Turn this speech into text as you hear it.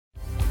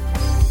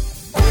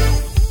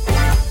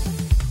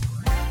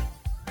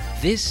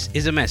This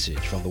is a message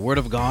from the Word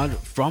of God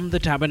from the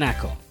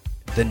Tabernacle,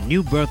 the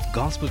New Birth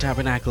Gospel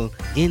Tabernacle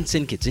in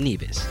St. Kitts and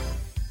Nevis.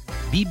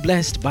 Be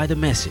blessed by the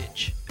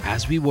message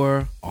as we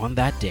were on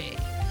that day.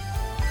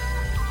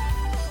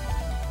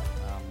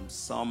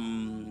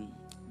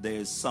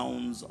 There's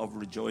sounds of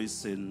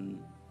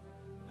rejoicing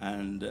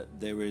and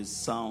there is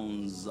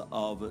sounds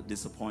of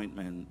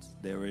disappointment.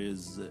 There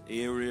is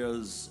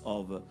areas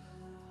of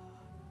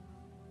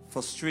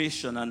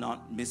frustration and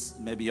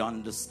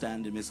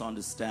misunderstanding.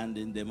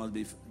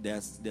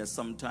 There's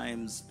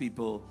sometimes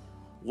people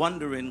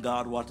wondering,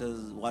 God, what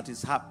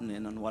is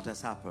happening and what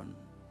has happened.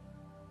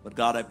 But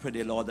God, I pray,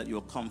 dear Lord, that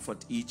you'll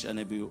comfort each and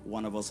every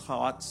one of us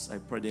hearts. I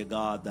pray, dear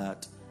God,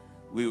 that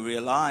we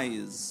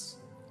realize,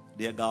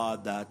 dear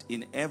God, that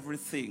in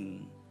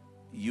everything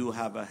you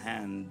have a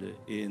hand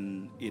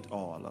in it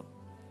all.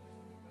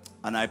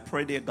 And I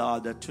pray, dear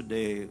God, that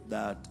today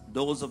that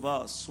those of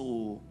us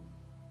who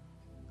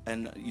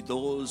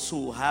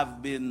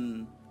have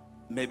been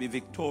maybe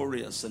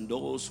victorious and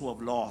those who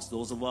have lost,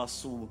 those of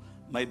us who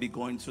might be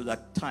going through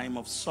that time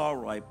of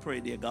sorrow, I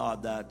pray, dear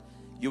God, that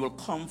you will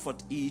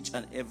comfort each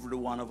and every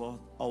one of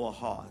our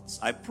hearts.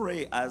 I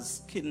pray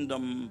as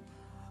kingdom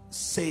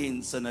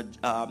saints and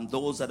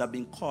those that have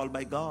been called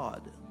by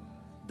God,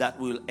 that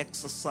will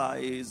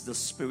exercise the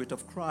Spirit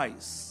of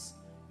Christ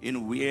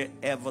in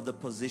wherever the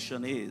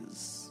position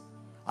is.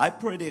 I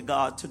pray, dear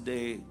God,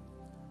 today,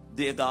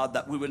 dear God,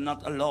 that we will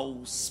not allow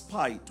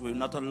spite, we will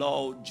not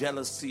allow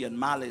jealousy and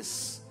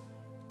malice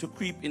to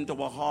creep into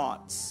our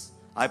hearts.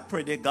 I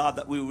pray, dear God,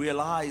 that we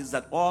realize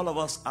that all of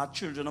us are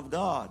children of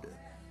God.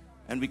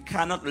 And we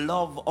cannot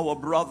love our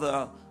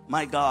brother,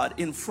 my God,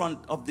 in front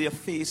of their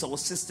face, our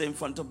sister in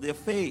front of their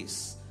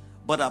face,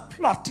 but are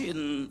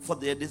plotting for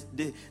their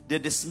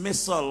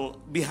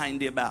dismissal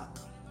behind their back.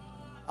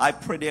 I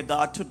pray, dear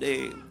God,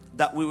 today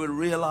that we will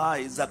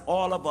realize that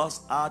all of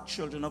us are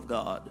children of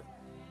God.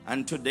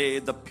 And today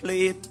the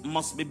plate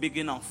must be big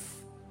enough.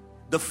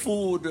 The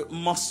food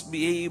must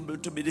be able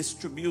to be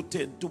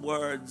distributed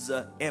towards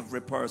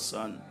every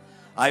person.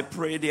 I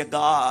pray, dear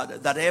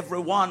God, that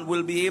everyone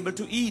will be able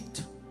to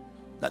eat,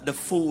 that the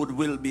food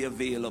will be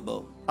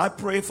available. I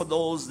pray for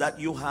those that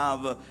you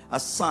have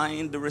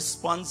assigned the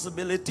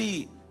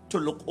responsibility to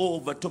look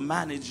over, to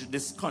manage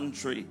this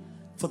country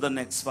for the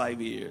next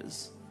 5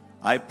 years.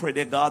 I pray,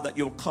 dear God, that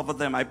you'll cover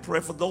them. I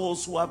pray for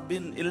those who have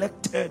been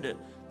elected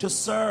to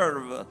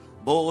serve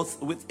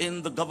both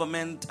within the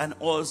government and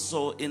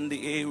also in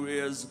the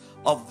areas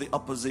of the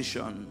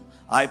opposition.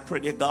 I pray,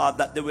 dear God,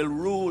 that they will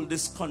rule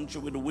this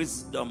country with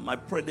wisdom. I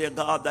pray, dear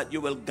God, that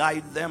you will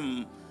guide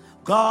them.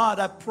 God,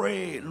 I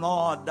pray,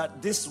 Lord,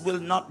 that this will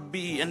not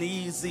be an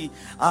easy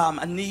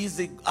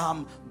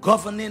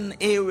governing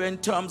area in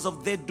terms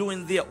of they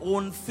doing their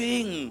own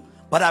thing.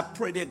 But I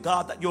pray, dear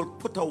God, that you'll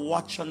put a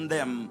watch on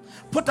them.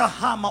 Put a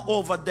hammer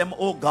over them,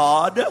 oh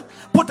God.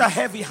 Put a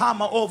heavy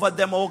hammer over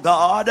them, oh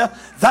God,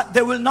 that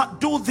they will not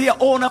do their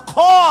own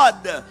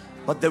accord,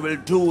 but they will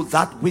do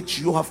that which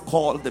you have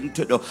called them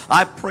to do.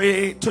 I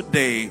pray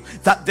today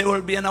that there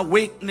will be an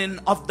awakening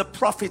of the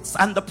prophets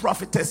and the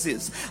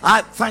prophetesses.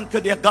 I thank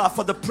you, dear God,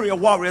 for the prayer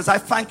warriors. I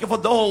thank you for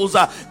those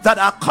that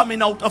are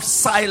coming out of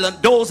silence,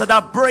 those that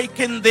are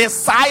breaking their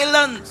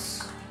silence.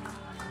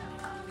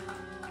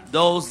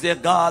 Those, dear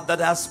God, that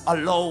has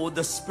allowed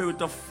the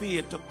spirit of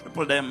fear to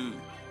cripple them.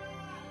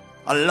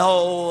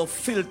 Allow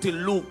filthy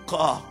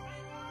lucre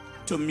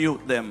to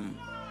mute them.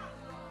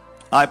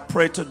 I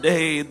pray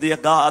today, dear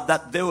God,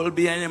 that there will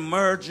be an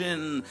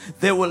emerging,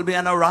 there will be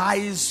an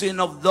arising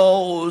of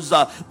those,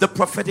 the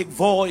prophetic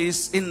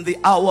voice in the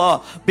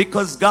hour.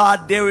 Because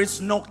God, there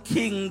is no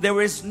king, there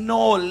is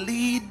no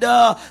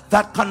leader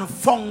that can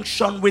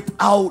function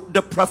without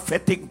the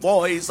prophetic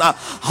voice.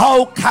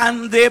 How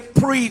can they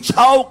preach?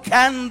 How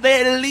can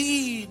they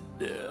lead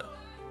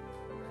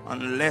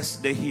unless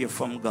they hear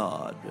from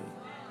God?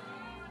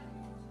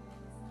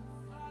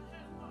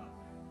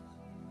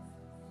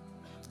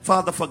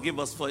 Father, forgive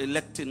us for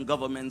electing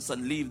governments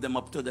and leave them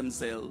up to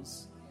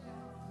themselves.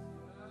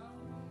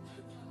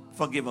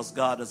 Forgive us,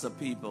 God, as a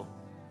people,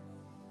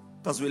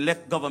 because we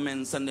elect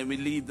governments and then we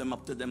leave them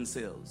up to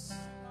themselves.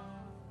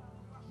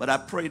 But I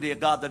pray, dear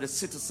God, that the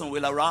citizen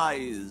will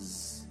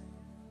arise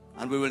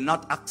and we will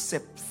not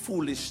accept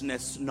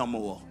foolishness no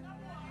more.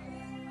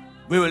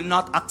 We will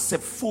not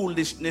accept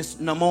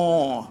foolishness no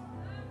more.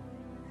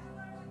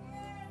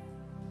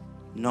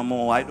 No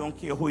more. I don't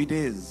care who it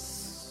is.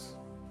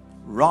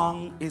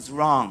 Wrong is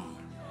wrong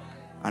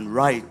and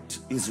right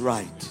is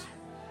right.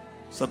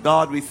 So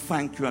God, we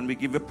thank you and we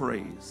give you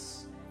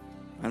praise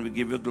and we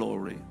give you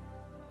glory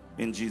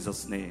in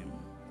Jesus' name.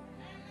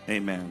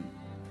 Amen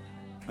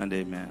and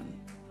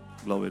amen.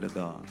 Glory to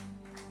God.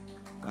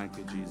 Thank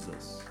you,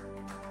 Jesus.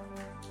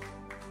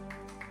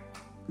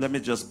 Let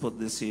me just put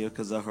this here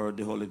because I heard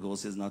the Holy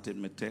Ghost is not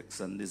in my text,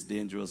 and it's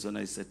dangerous when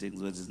I say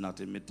things which is not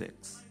in my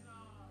text.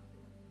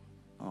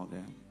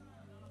 Okay.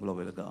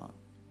 Glory to God.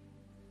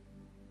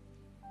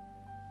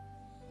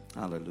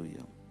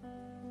 Hallelujah.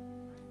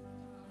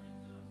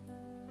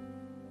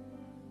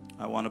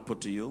 I want to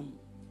put to you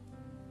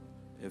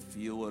If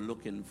you were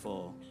looking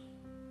for,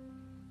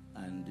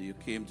 and you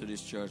came to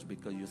this church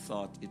because you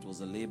thought it was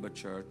a labor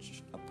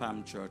church, a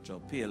PAM church, or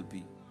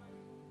PLP,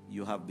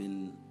 you have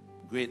been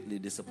greatly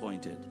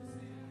disappointed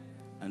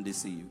and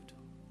deceived.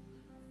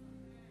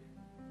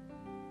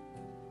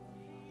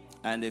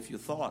 And if you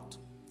thought,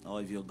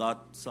 or if you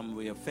got some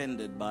way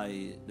offended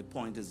by the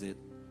point, is it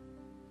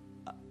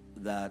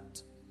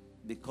that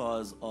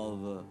because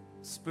of a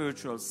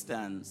spiritual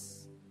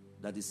stance,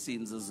 that it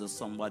seems as though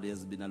somebody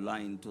has been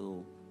aligned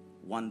to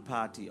one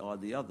party or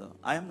the other.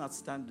 I am not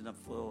standing up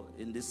for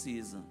in this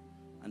season,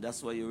 and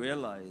that's why you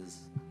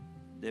realize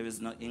there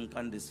is no ink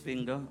on this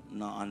finger,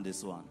 nor on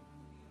this one.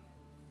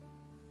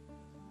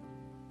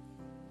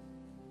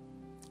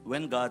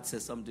 When God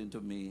says something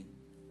to me,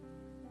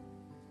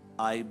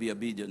 I be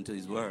obedient to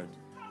his word.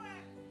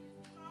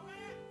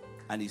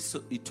 And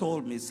he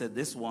told me, he said,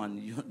 this one,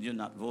 you're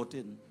not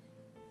voting.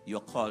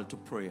 You're called to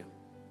prayer.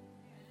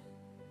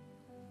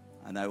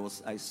 And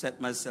I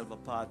set myself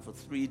apart for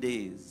 3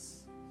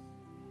 days.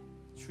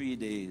 3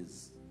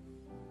 days.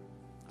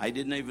 I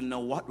didn't even know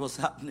what was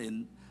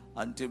happening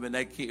until when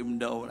I came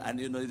down. And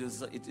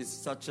it is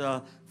such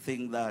a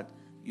thing that,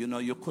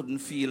 you couldn't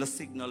feel a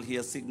signal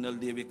here, signal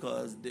there,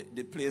 because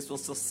the place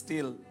was so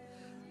still.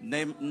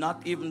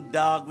 Not even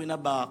dog in the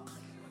back.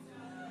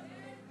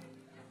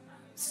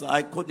 So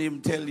I couldn't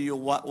even tell you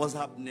what was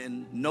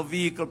happening. No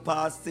vehicle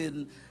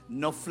passing,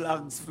 no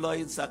flags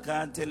flying, so I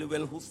can't tell you,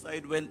 well, whose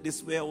side went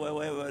this way, where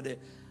were they?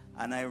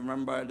 And I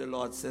remember the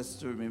Lord says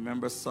to me,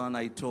 remember, son,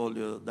 I told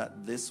you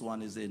that this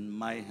one is in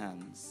my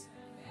hands.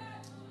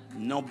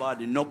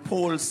 Nobody, no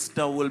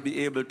pollster will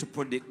be able to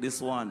predict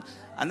this one.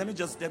 And let me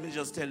just tell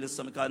you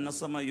something, because I know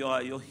some of you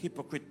are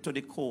hypocrite to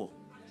the core.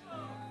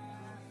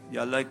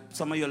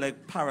 Some of you are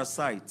like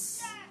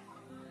parasites.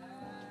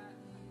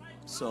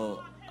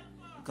 So,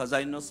 because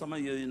I know some of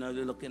you,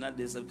 you're looking at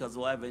this because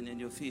why having in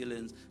your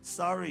feelings.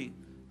 Sorry,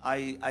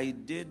 I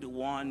did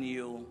warn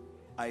you.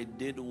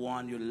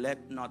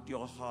 Let not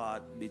your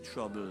heart be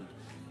troubled.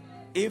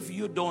 If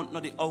you don't know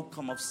the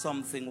outcome of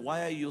something,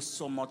 why are you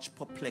so much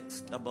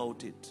perplexed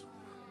about it?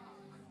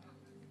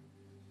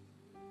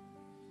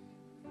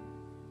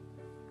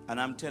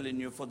 And I'm telling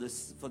you, for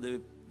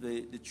the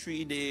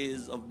 3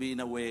 days of being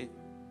away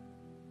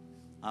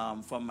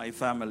from my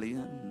family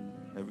and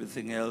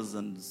everything else,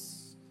 and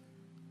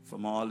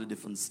from all the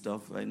different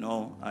stuff, I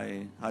know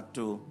I had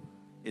to,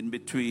 in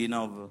between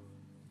of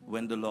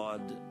when the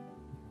Lord,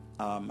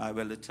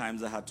 the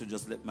times I had to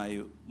just let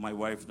my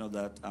wife know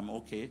that I'm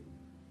okay.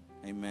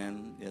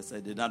 Amen. Yes, I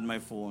did on my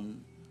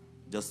phone,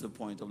 just the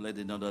point of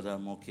letting her know that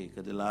I'm okay.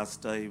 Because the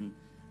last time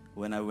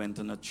when I went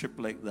on a trip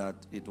like that,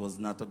 it was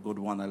not a good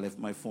one. I left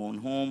my phone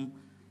home,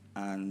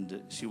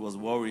 and she was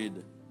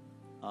worried,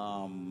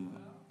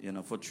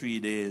 for 3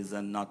 days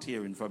and not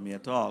hearing from me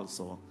at all.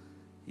 So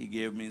he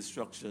gave me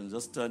instructions.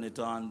 Just turn it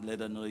on,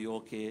 let her know you're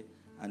okay,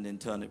 and then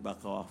turn it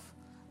back off.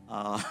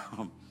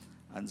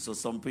 And so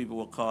some people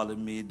were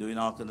calling me, doing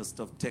all kind of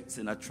stuff,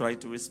 texting. I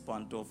tried to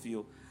respond to a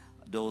few,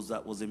 those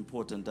that was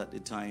important at the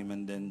time,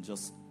 and then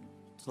just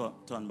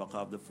turn back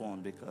off the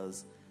phone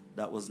because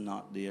that was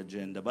not the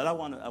agenda. But I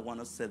want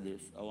to say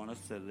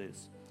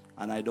this.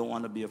 And I don't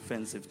want to be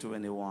offensive to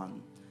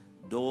anyone.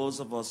 Those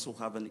of us who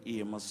have an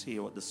ear must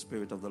hear what the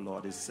Spirit of the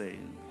Lord is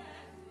saying.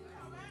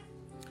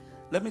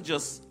 Let me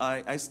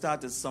I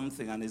started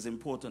something, and it's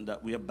important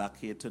that we are back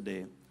here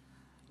today.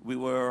 We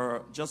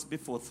were just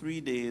before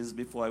 3 days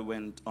before I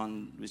went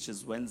on, which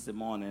is Wednesday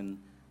morning,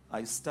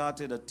 I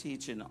started a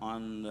teaching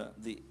on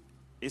the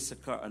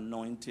Issachar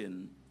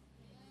anointing.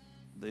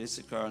 The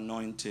Issachar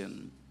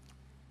anointing.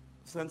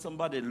 Can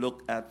somebody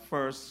look at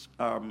First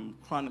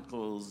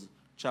Chronicles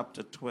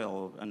chapter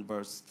 12 and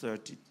verse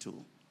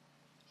 32.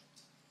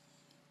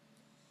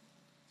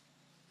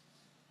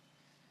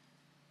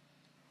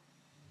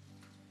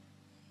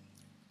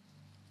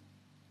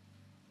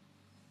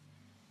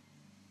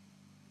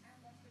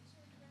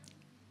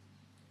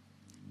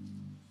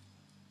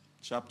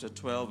 Chapter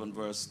 12 and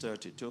verse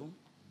 32.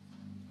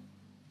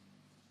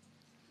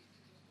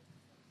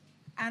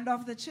 And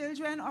of the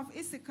children of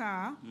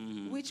Issachar,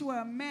 which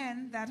were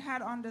men that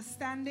had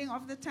understanding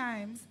of the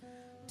times,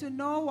 to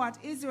know what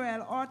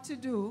Israel ought to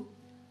do,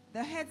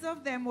 the heads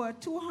of them were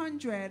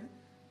 200,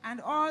 and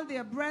all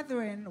their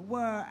brethren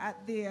were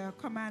at their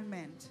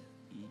commandment.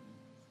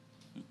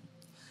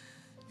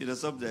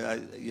 It's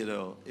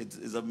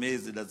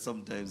amazing that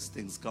sometimes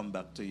things come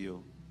back to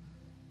you.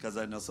 Because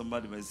I know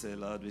somebody might say,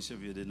 Lord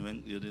Bishop, you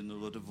didn't know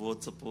what to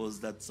vote. Suppose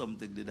that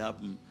something did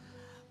happen.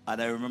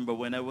 And I remember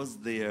when I was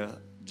there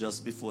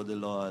just before the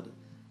Lord,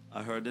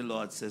 I heard the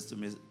Lord says to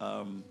me,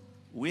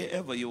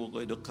 wherever you were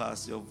going to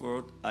cast your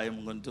vote, I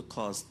am going to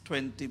cause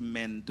 20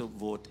 men to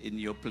vote in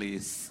your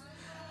place.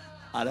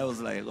 And I was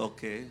like,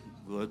 okay,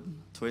 good,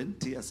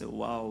 20. I said,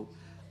 wow.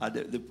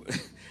 And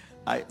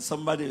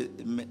somebody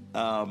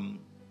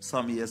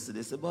saw me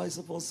yesterday, said, boy, I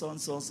suppose so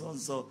and so and so and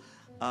so.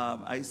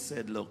 I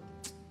said, look,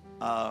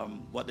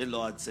 what the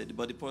Lord said.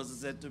 But the person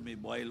said to me,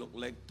 boy, look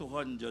like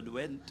 200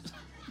 went.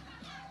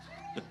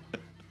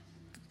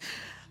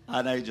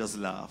 And I just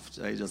laughed.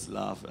 I just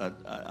laughed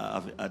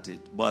at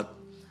it. But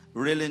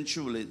really and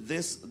truly,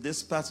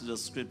 this passage of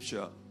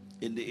scripture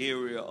in the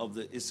area of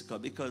the Issachar,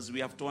 because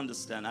we have to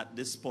understand at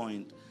this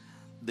point,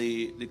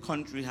 the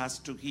country has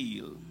to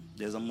heal.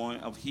 There's a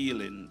moment of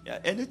healing.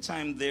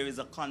 Anytime there is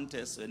a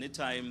contest,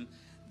 anytime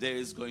there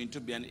is going to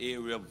be an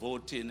area of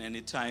voting, any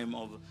time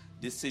of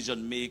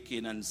decision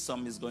making, and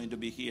some is going to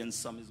be here and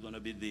some is going to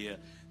be there,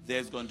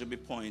 there's going to be a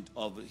point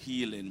of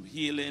healing.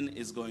 Healing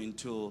is going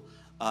to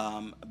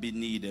be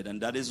needed, and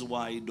that is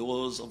why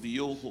those of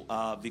you who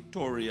are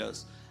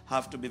victorious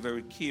have to be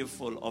very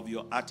careful of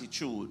your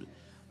attitude.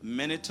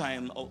 Many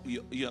times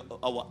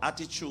our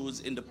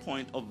attitudes in the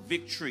point of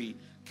victory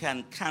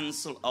can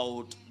cancel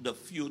out the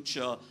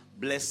future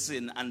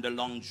blessing and the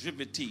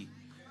longevity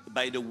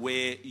by the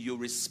way you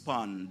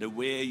respond, the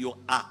way you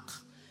act.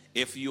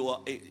 If your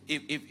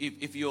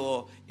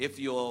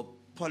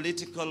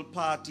political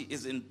party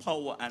is in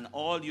power and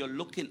all you're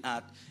looking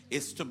at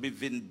is to be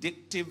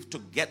vindictive, to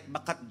get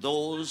back at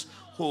those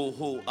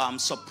who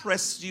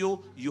suppress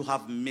you, you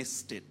have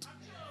missed it.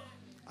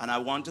 And I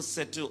want to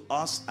say to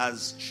us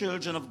as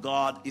children of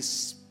God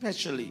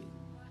especially,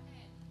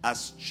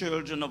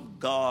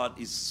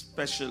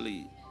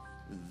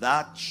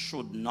 that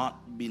should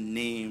not be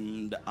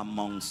named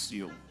amongst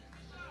you.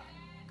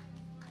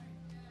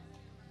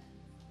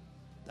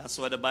 That's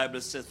why the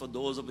Bible says for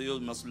those of you who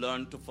must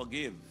learn to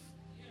forgive.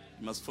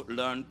 You must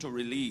learn to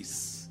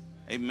release.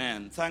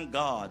 Amen. Thank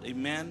God.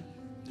 Amen.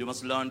 You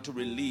must learn to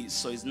release.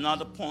 So it's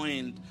not a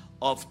point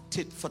of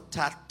tit for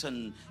tat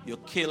and you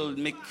kill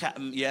me cat,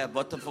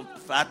 butter for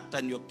fat,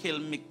 and you kill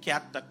me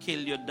cat, I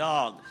kill your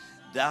dog.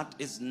 That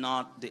is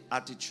not the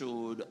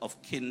attitude of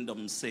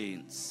kingdom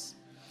saints.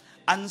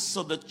 And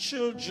so the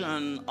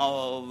children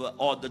of,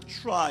 or the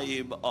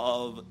tribe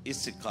of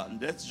Issachar,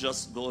 let's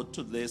just go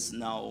to this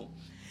now.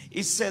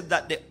 He said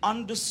that they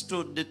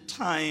understood the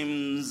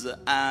times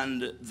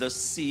and the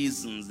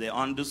seasons. They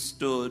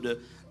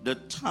understood the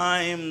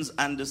times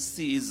and the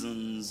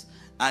seasons.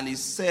 And he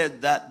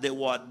said that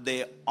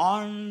they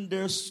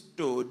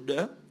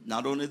understood,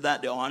 not only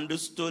that, they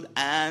understood,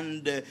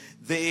 and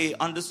they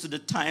understood the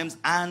times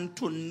and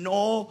to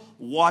know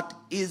what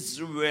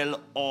Israel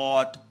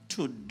ought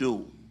to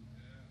do.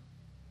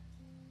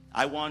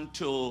 I want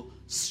to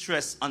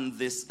stress on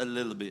this a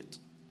little bit.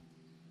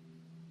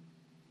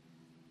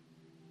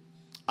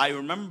 I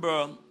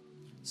remember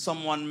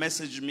someone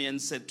messaged me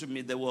and said to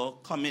me they were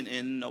coming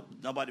in,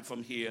 nobody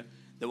from here,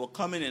 they were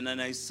coming in,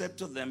 and I said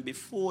to them,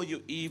 before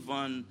you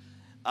even,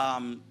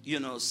 land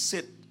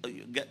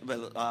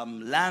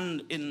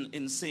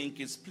in St.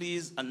 Kitts,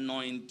 please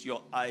anoint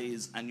your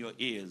eyes and your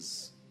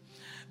ears.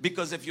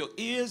 Because if your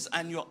ears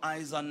and your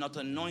eyes are not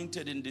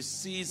anointed in this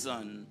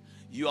season,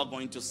 you are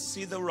going to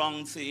see the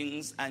wrong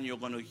things and you're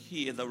going to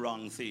hear the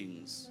wrong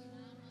things.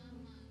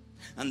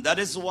 And that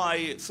is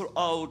why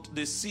throughout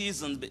this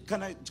season,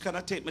 can I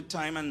take my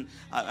time, and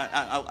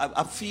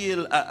I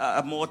feel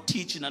a more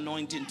teaching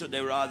anointing today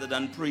rather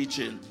than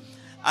preaching.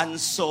 And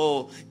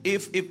so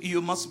if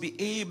you must be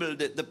able,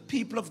 the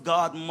people of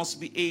God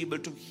must be able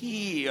to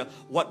hear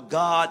what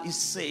God is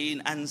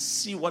saying and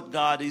see what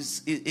God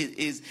is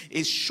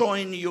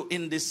showing you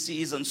in this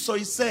season. So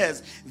he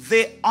says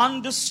they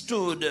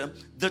understood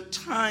the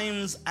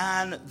times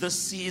and the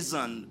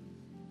season.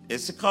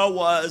 Issachar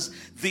was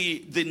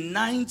the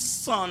ninth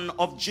son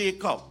of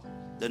Jacob.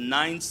 The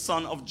ninth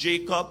son of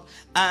Jacob,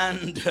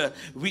 and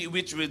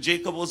which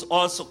Jacob was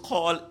also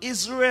called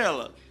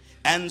Israel.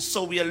 And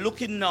so we are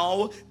looking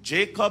now,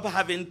 Jacob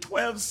having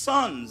 12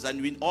 sons, and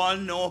we all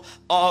know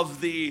of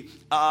the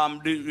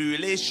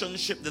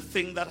relationship, the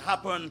thing that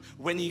happened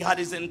when he had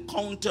his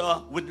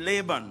encounter with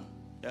Laban.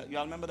 You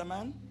all remember the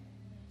man?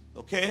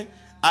 Okay.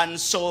 And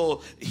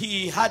so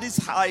he had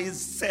his eyes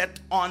set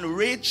on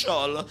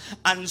Rachel,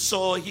 and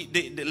so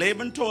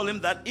Laban told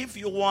him that if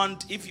you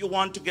want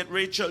to get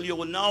Rachel, you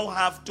will now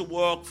have to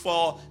work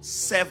for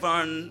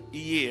 7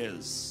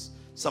 years.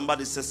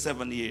 Somebody says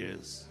 7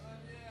 years.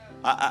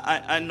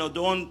 I know.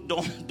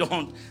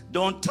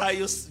 Don't tie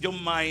your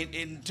mind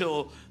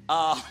into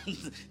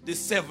the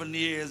 7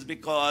 years,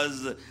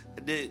 because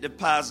the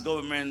past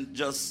government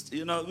just,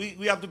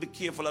 we have to be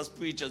careful as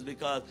preachers,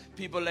 because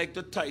people like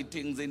to tie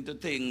things into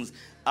things.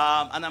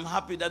 And I'm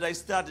happy that I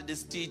started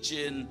this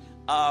teaching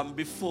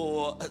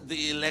before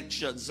the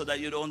election, so that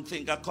you don't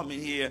think I'm coming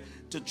here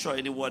to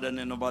try the word on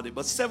anybody.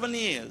 But 7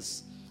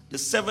 years. The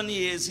 7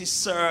 years he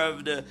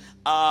served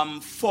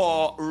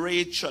for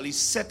Rachel. He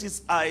set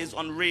his eyes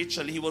on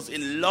Rachel. He was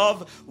in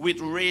love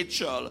with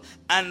Rachel.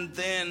 And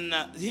then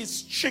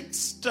his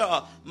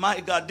trickster,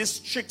 my God, this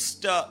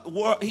trickster,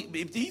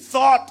 he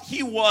thought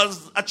he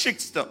was a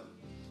trickster.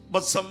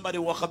 But somebody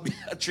worked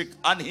a trick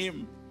on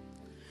him.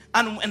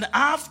 And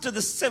after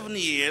the 7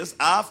 years,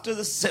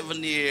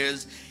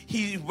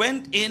 he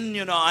went in,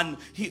 and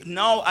he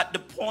now at the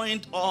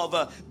point of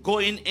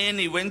going in,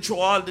 he went through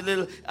all the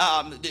little,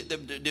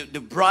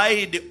 the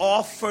bride, the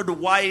offered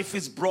wife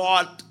is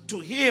brought to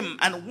him.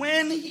 And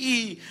when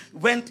he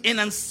went in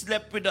and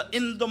slept with her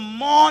in the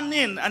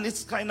morning, and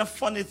it's kind of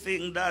funny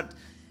thing that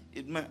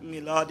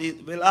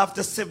Well,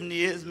 after 7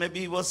 years,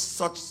 maybe he was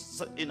such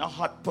in a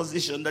hot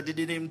position that he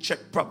didn't even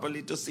check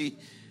properly to see.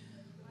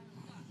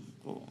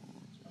 Oh,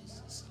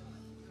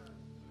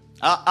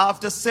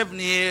 after 7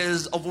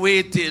 years of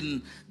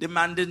waiting, the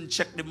man didn't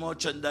check the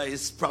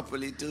merchandise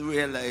properly to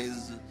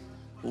realize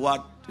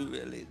what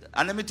really.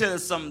 And let me tell you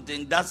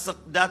something. That's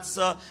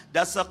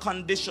a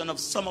condition of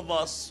some of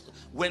us.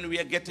 When we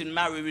are getting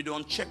married, we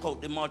don't check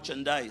out the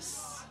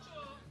merchandise.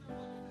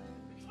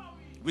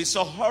 We're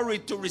so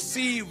hurried to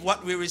receive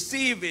what we're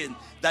receiving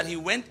that he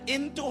went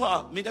into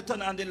her. Me that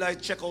turn on the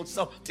light, check out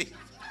something.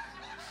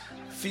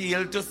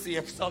 Feel to see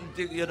if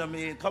something, you know what I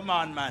mean? Come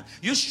on, man.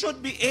 You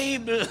should be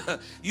able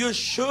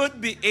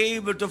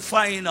to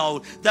find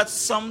out that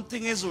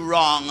something is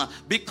wrong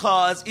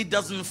because it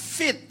doesn't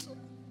fit.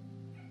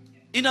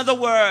 In other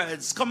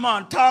words, come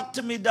on, talk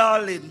to me,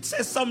 darling.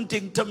 Say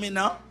something to me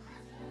now.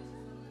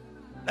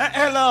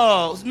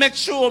 Hello, make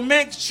sure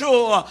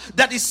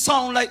that it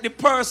sounds like the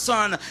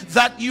person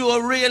that you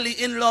are really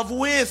in love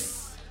with.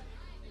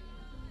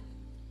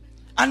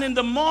 And in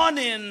the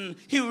morning,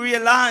 he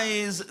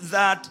realized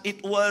that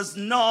it was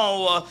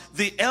now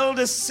the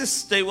eldest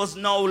sister, it was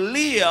now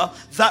Leah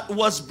that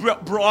was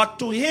brought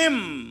to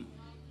him.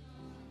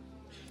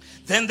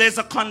 Then there's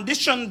a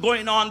condition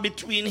going on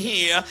between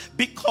here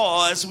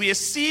because we are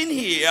seeing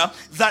here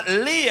that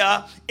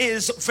Leah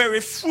is very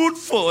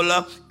fruitful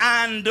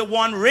and the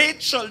one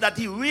Rachel that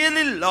he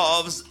really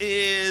loves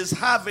is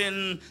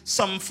having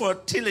some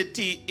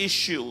fertility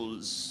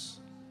issues.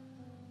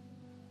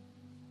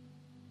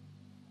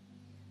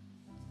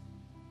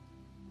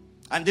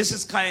 And this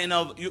is kind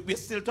of, we're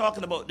still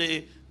talking about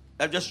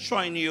I'm just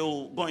showing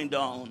you going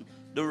down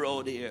the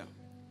road here.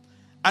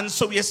 And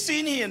so we are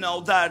seeing here now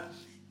that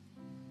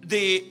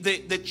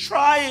the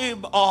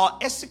tribe or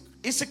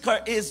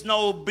Issachar is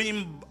now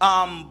being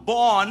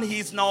born.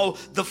 He's now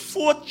the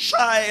fourth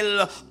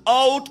child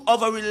out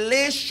of a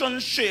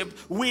relationship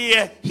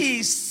where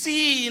he's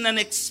seeing and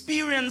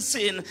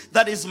experiencing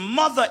that his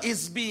mother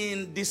is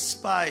being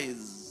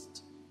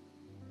despised.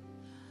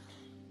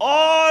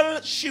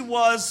 All she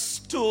was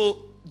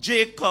to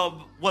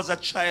Jacob was a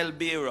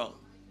childbearer.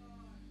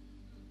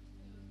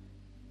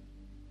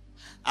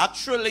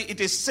 Actually,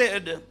 it is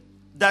said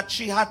that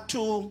she had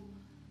to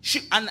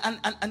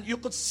and you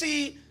could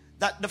see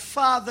that the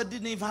father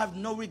didn't even have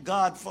no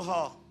regard for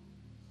her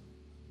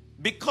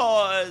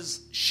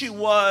because she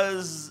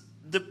was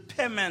the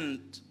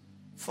payment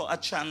for a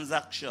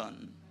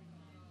transaction.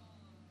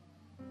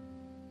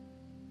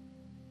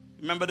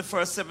 Remember the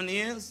first 7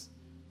 years?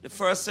 The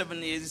first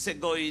 7 years he said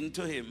go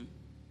into him.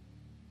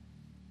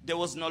 There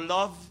was no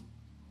love.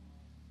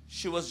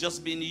 She was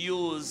just being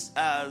used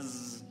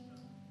as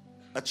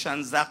a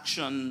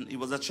transaction. It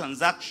was a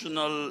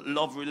transactional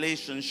love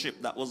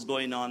relationship that was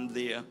going on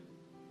there.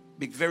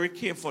 Be very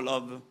careful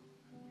of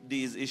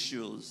these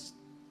issues.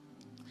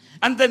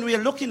 And then we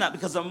are looking at,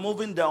 because I'm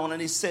moving down,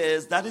 and he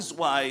says that is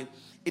why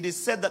it is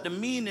said that the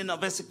meaning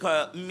of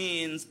Issachar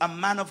means a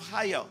man of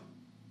hire.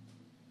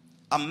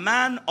 A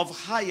man of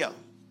hire.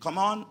 Come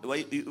on,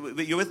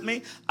 you with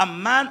me? A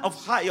man of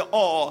hire,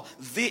 or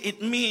it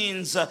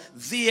means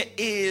there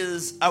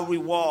is a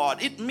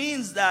reward. It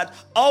means that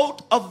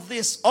out of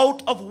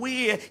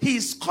where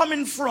he's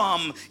coming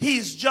from,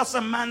 he's just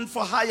a man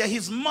for hire.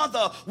 His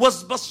mother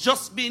was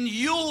just being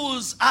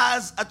used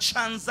as a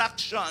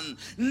transaction.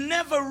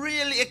 Never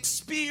really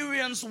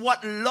experienced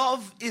what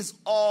love is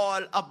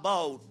all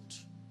about.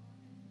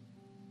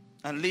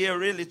 And Leah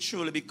really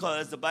truly,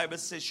 because the Bible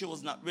says she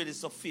was not really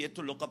so fair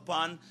to look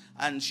upon,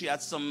 and she had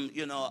some,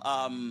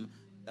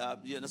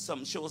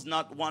 she was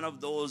not one of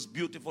those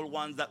beautiful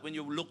ones that when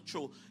you look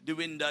through the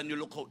window and you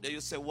look out there,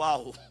 you say,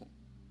 wow.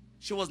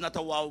 She was not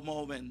a wow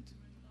moment.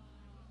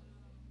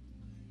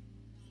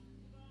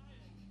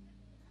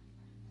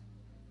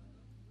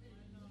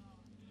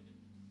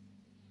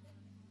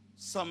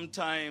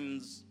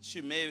 Sometimes she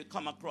may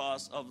come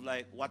across of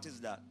like, what is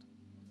that?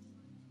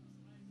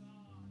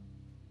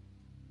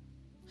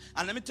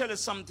 And let me tell you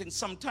something.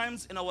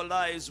 Sometimes in our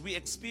lives, we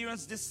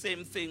experience this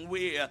same thing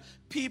where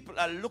people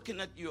are looking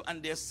at you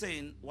and they're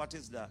saying, what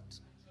is that?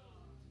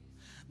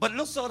 But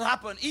look what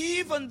happened.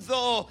 Even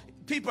though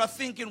people are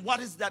thinking, what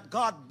is that?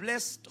 God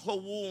blessed her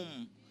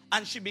womb.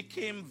 And she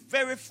became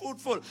very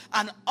fruitful.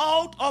 And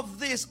out of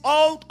this,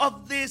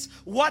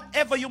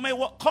 whatever you may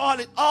call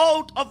it,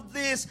 out of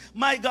this,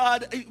 my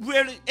God,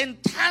 really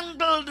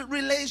entangled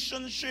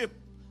relationship,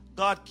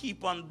 God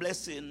keep on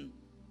blessing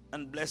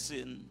and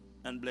blessing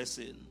and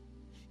blessing.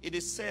 It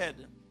is said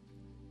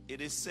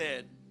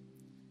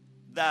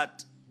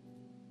that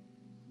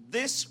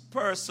this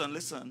person,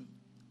 listen,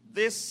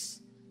 this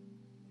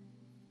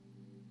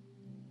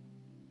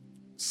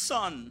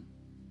son,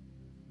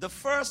 the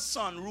first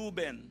son,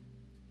 Reuben,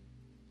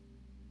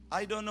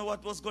 I don't know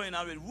what was going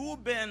on with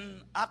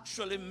Reuben.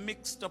 Actually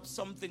mixed up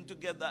something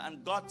together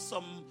and got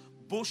some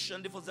bush,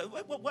 and people said,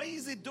 why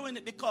is he doing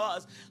it?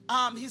 Because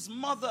his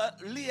mother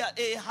Leah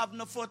have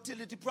no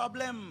fertility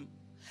problem.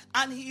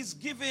 And he's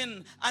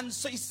giving, and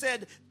so he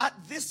said, at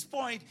this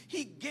point,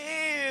 he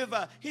gave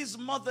his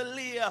mother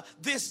Leah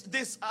this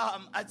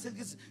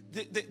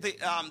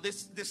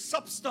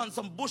substance,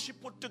 some bush he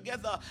put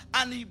together,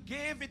 and he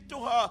gave it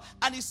to her.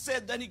 And he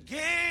said that he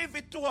gave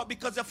it to her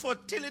because a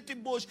fertility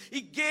bush.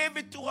 He gave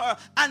it to her,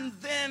 and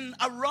then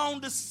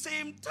around the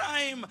same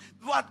time,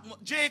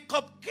 what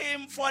Jacob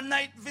came for a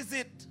night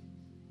visit.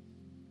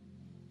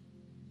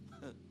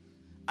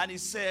 And he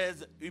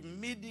says,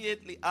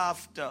 immediately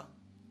after,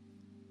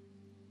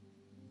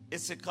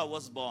 Issachar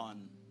was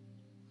born.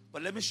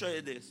 But let me show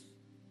you this.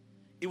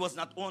 It was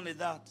not only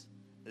that.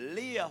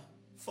 Leah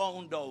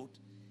found out.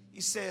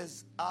 He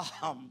says,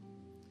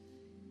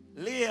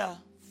 Leah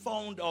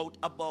found out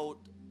about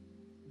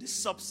the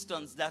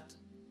substance that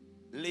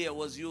Leah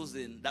was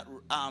using, that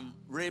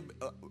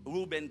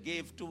Reuben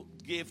gave to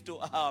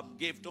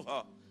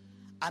her.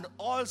 And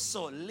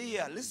also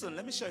Leah, listen,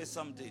 let me show you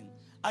something.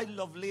 I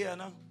love Leah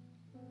now.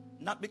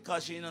 Not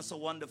because she's so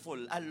wonderful.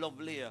 I love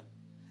Leah.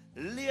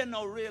 Leah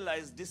now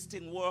realized this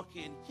thing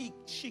working.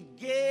 She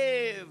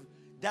gave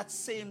that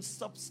same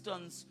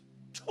substance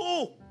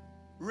to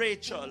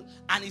Rachel.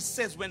 And he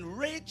says when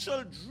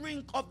Rachel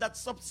drank of that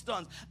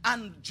substance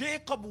and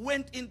Jacob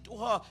went into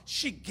her,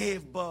 she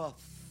gave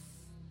birth.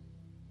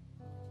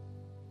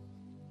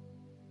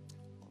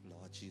 Oh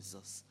Lord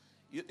Jesus.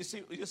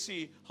 You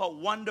see how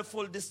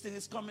wonderful this thing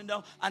is coming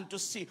down, and to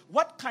see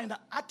what kind of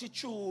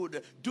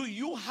attitude do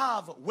you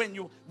have when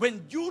you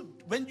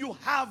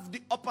have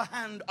the upper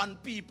hand on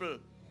people.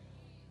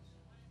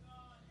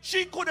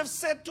 She could have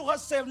said to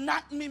herself,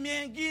 "Not me, me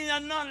ain't giving her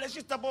none. Let's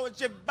just about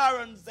she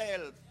barren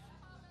self."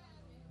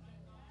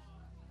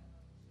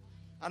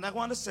 And I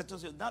want to say to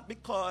you, not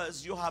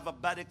because you have a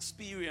bad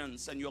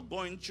experience and you're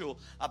going through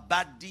a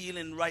bad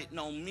dealing right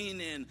now,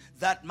 meaning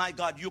that, my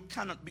God, you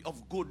cannot be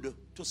of good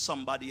to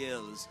somebody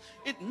else.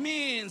 It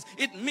means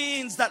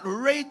that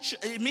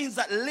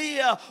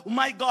Leah,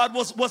 my God,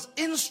 was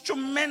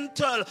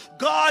instrumental.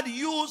 God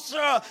used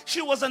her.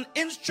 She was an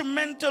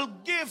instrumental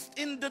gift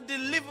in the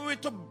delivery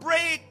to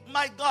break,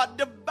 my God,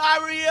 the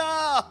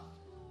barrier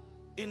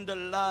in the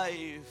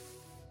life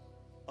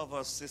of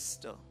her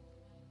sister.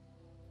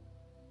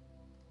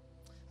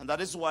 And that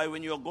is why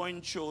when you're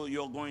going through,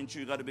 you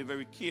got to be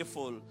very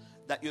careful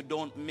that you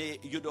don't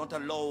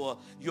allow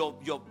your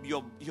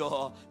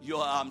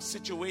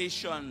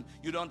situation,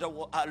 you don't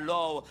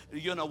allow,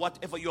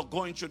 whatever you're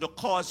going through to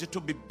cause you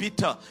to be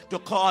bitter, to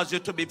cause you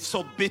to be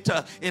so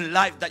bitter in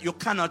life that you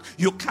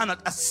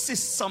cannot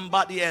assist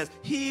somebody else.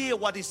 Hear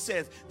what he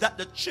says, that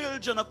the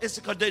children of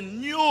Issachar, they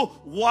knew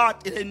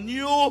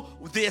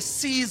their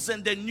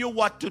season, they knew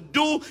what to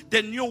do,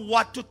 they knew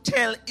what to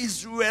tell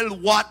Israel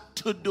what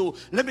to do.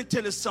 Let me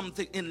tell you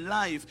something. In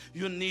life,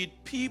 you need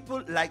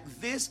people like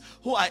this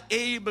who are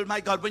able,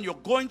 my God, when you're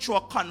going through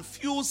a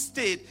confused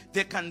state,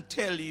 they can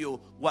tell you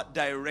what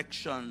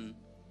direction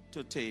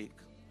to take.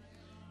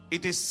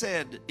 It is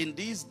said, in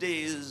these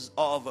days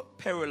of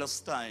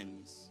perilous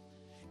times,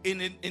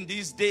 in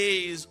these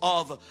days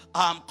of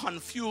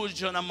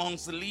confusion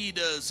amongst the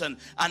leaders, and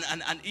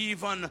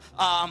even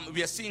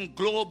we are seeing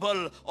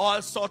global, all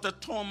sort of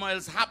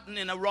turmoils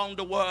happening around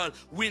the world,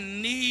 we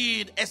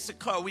need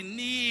Issachar, we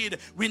need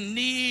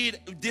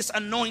this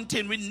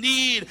anointing, we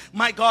need,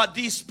 my God,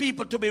 these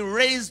people to be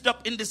raised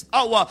up in this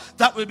hour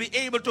that will be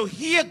able to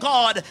hear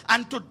God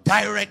and to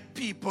direct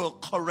people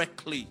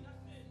correctly.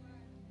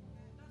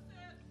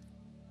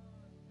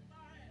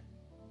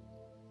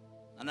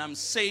 And I'm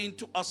saying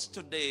to us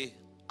today,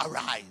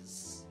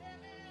 arise.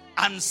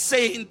 I'm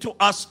saying to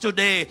us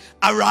today,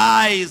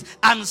 arise.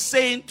 I'm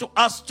saying to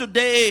us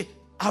today,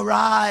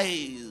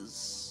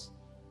 arise.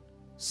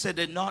 Said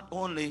it not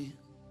only,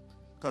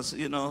 because,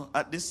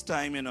 at this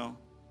time, you're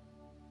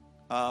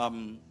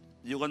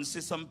going to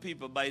see some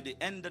people by the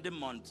end of the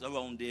month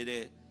around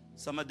there,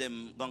 some of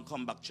them going to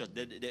come back to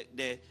church.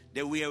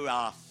 They wear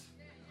off.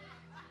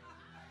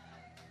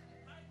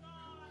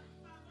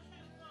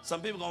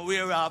 Some people going to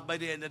wear off by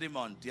the end of the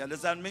month. You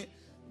understand me?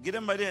 Get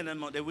them by the end of the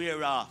month, they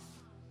wear off.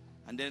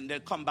 And then they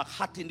come back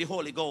hot in the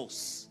Holy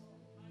Ghost.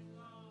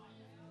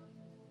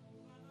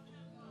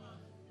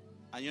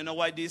 And you know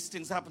why these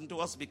things happen to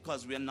us?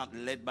 Because we are not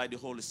led by the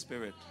Holy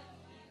Spirit.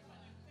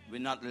 We're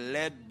not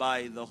led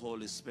by the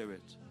Holy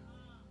Spirit.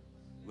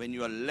 When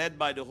you are led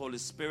by the Holy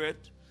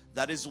Spirit,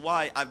 that is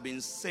why I've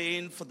been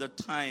saying for the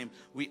time,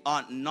 we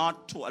ought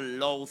not to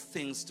allow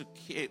things to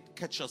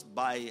catch us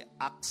by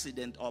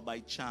accident or by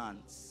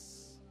chance.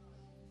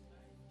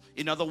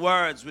 In other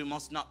words, we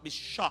must not be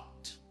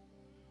shocked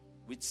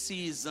with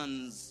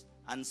seasons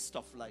and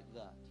stuff like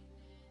that.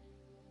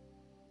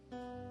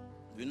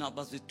 We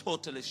must be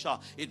totally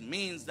shocked. It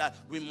means that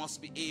we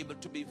must be able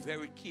to be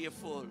very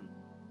careful.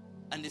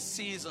 And the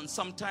season,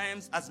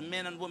 sometimes as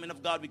men and women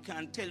of God, we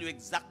can't tell you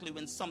exactly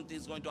when something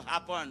is going to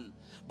happen.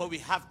 But we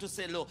have to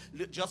say, look,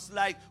 just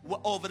like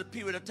over the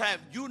period of time,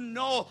 you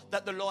know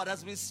that the Lord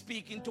has been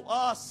speaking to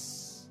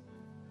us.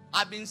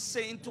 I've been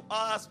saying to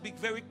us, be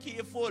very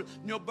careful.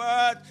 New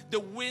birth, the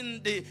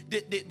wind,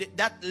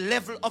 that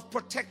level of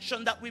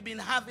protection that we've been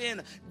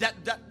having,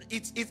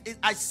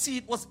 I see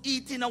it was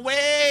eating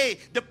away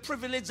the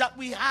privilege that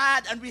we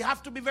had, and we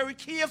have to be very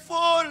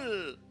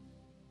careful.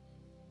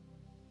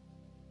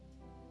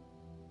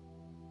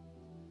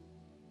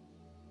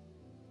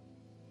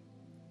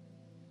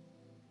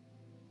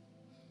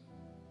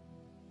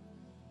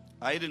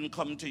 I didn't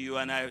come to you,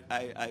 and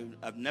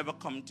I've never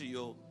come to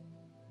you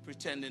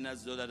pretending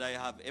as though that I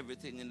have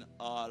everything in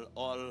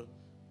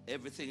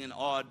everything in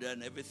order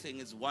and everything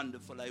is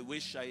wonderful. I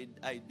wish I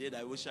did.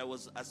 I wish I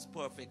was as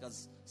perfect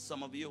as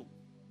some of you.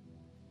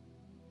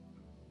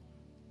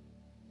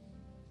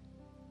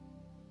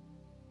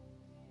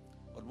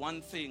 But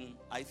one thing,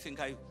 I think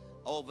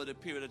over the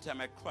period of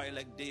time, I cry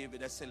like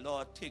David. I say,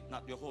 Lord, take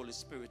not your Holy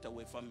Spirit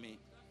away from me.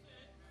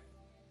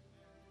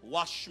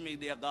 Wash me,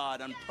 dear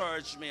God, and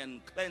purge me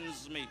and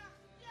cleanse me.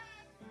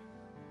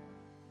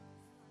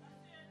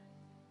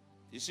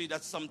 You see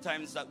that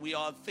sometimes that we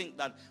all think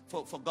that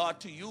for God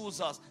to use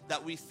us,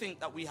 that we think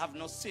that we have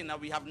no sin and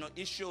we have no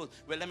issues.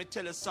 Well, let me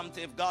tell you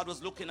something. If God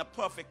was looking a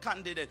perfect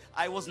candidate,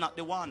 I was not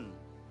the one.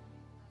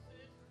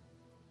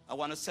 I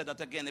want to say that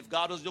again. If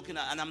God was looking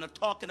at, and I'm not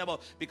talking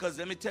about, because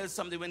let me tell you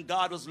something, when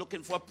God was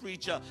looking for a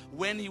preacher,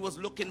 when he was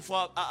looking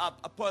for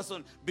a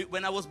person,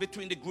 when I was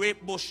between the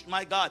grape bush,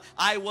 my God,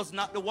 I was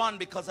not the one,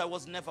 because I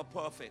was never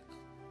perfect.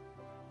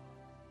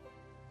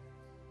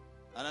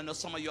 And I know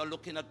some of you are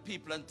looking at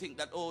people and think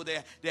that, oh,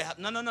 they have,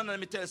 no, let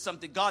me tell you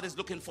something. God is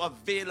looking for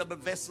available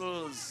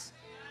vessels.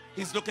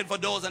 He's looking for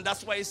those, and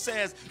that's why he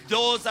says,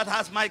 those that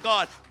has, my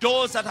God,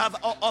 those that have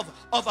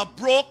of a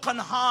broken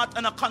heart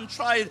and a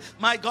contrite,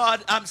 my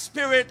God,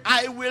 spirit,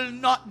 I will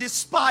not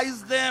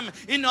despise them.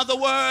 In other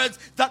words,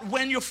 that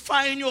when you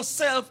find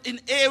yourself in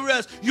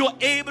areas, you're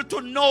able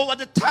to know what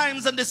the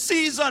times and the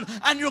season,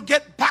 and you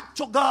get back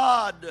to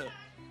God.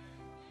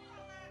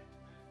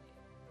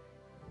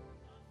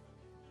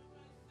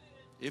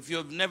 If you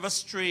have never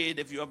strayed,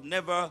 if you have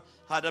never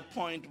had a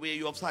point where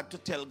you have had to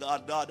tell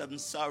God, God, I'm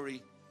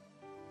sorry.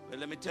 Well,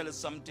 let me tell you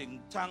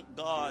something. Thank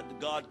God,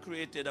 God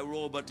created a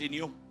robot in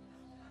you.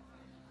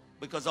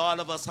 Because all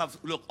of us have,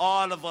 look,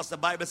 all of us, the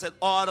Bible said,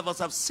 all of us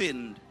have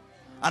sinned.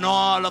 And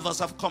all of us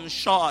have come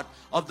short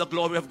of the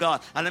glory of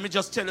God. And let me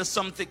just tell you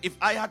something. If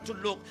I had to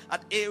look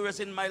at areas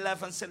in my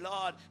life and say,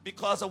 Lord,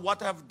 because of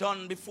what I've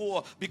done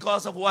before,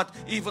 because of what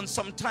even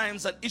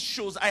sometimes and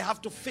issues I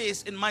have to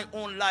face in my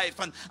own life,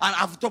 and I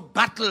have to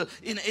battle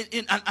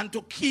and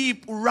to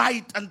keep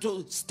right and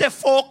to stay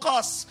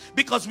focused,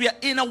 because we are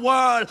in a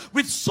world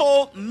with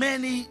so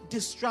many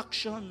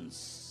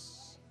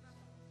distractions.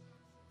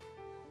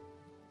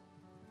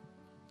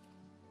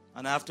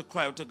 And I have to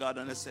cry out to God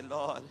and I say,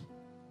 Lord,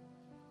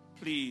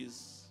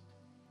 please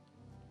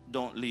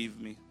don't leave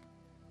me.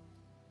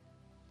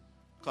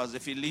 Because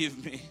if you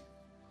leave me,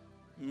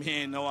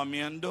 me know what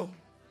me do.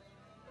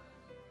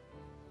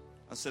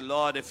 I said,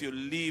 Lord, if you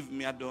leave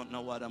me, I don't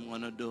know what I'm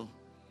going to do.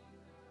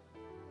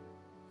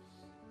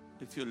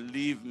 If you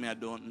leave me, I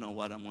don't know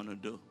what I'm going to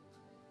do.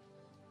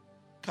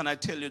 Can I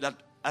tell you that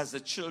as the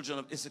children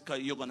of Issachar,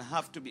 you're going to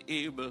have to be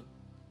able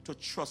to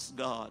trust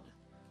God.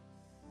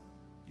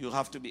 You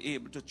have to be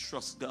able to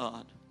trust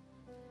God.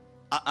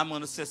 I'm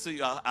going to say to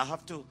you, I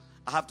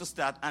have to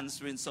start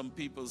answering some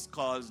people's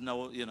calls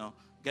now,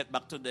 get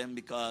back to them,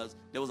 because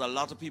there was a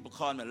lot of people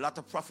calling me, a lot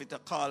of prophets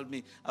called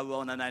me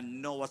around, and I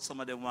know what some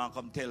of them want to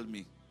come tell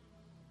me.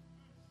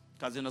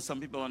 Because, some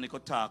people only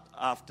could talk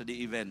after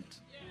the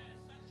event.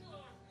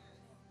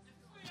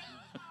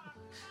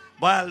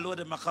 Boy, I load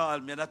them call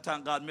me, and I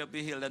thank God me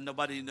be healed, and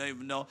nobody don't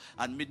even know.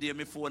 And me day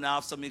my phone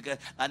off, so me get,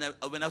 and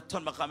when I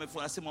turn back on my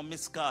phone, I see my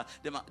missed call.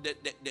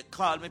 They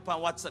call me on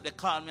WhatsApp, they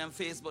call me on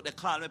Facebook, they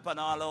call me on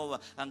all over,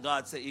 and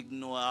God say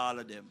ignore all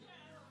of them.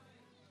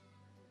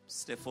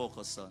 Stay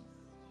focused, son.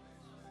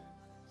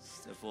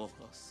 Stay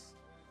focused.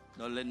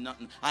 Don't let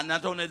nothing. And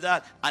not only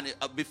that, and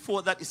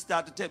before that, he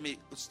started to tell me,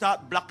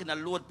 start blocking a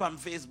load on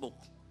Facebook.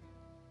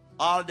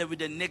 All day with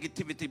the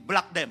negativity,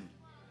 block them.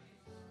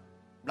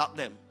 Block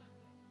them.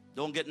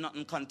 Don't get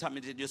nothing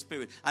contaminated your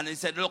spirit. And he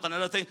said, look,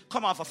 another thing,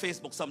 come off of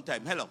Facebook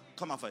sometime. Hello,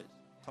 come off of it.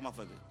 Come off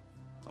of it.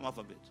 Come off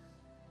of it.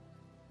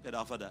 Get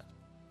off of that.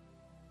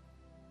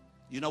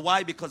 You know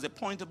why? Because the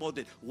point about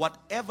it,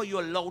 whatever you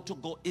allow to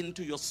go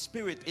into your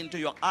spirit, into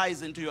your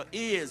eyes, into your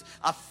ears,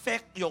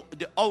 affect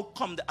the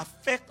outcome,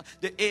 affect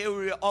the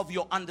area of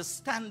your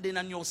understanding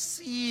and your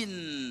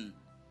seeing.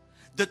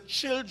 The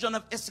children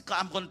of Issachar,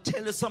 I'm going to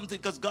tell you something,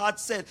 because God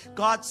said,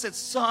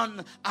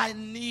 son, I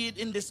need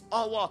in this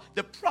hour,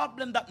 the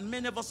problem that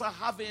many of us are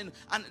having,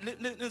 and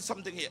listen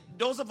something here.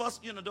 Those of us,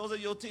 those of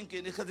you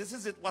thinking, because this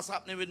is what's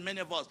happening with many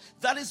of us.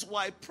 That is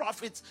why a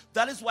prophet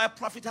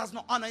has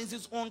no honor in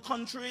his own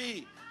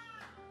country.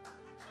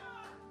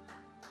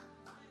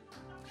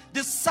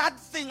 The sad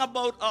thing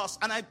about us,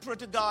 and I pray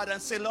to God and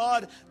say,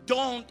 Lord,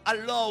 don't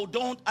allow.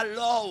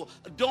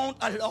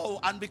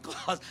 And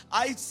because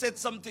I said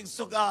something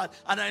to God,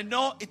 and I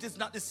know it is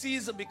not the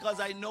season,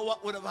 because I know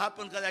what would have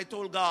happened, because I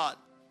told God.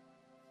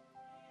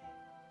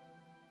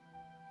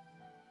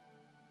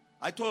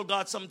 I told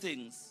God some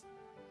things.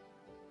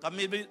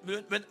 Maybe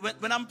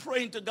when I'm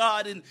praying to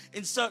God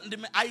in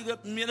certain, I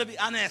may not be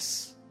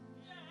honest.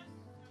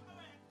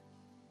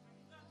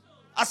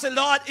 I said,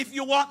 Lord, if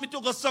you want me to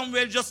go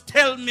somewhere, just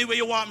tell me where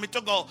you want me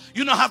to go.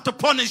 You don't have to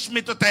punish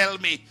me to tell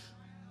me.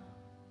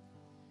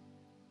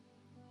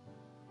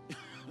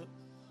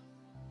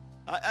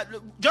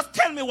 Just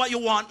tell me what you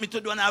want me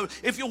to do. And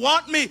if you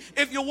want me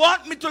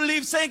to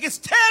leave, saying it's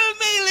tell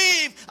me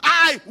leave,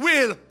 I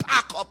will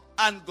pack up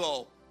and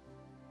go.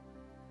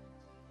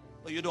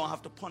 But you don't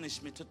have to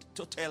punish me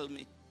to tell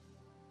me.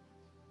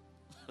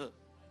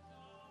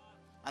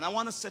 And I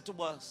want to say to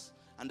us,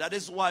 and that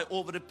is why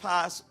over the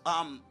past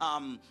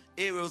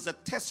areas, a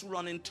test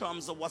run in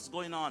terms of what's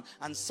going on.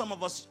 And some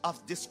of us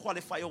have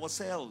disqualified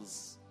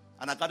ourselves.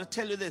 And I got to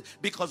tell you this,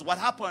 because what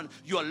happened,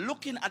 you're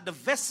looking at the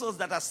vessels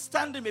that are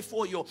standing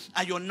before you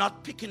and you're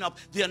not picking up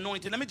the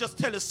anointing. Let me just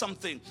tell you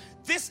something.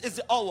 This is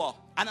the hour,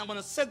 and I'm going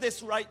to say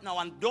this right now,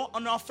 and don't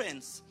on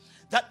offense,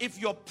 that if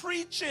you're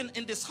preaching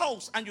in this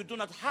house and you do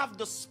not have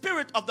the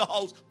spirit of the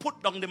house,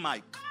 put down the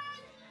mic.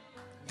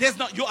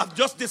 You have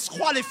just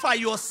disqualified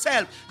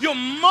yourself. You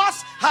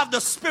must have the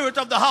spirit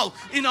of the house.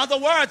 In other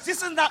words,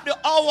 this is not the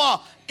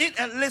hour.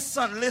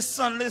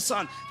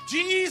 Listen.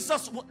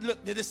 Jesus,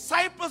 look, the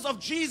disciples of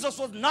Jesus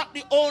was not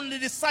the only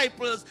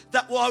disciples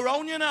that were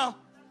around, you know.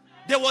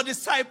 They were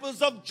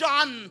disciples of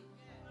John.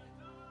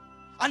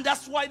 And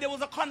that's why there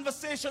was a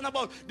conversation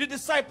about the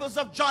disciples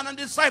of John and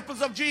the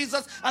disciples of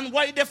Jesus and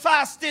why they're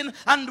fasting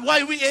and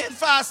why we ain't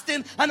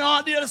fasting and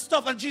all the other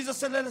stuff. And Jesus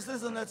said,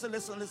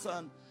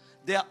 listen.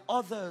 There are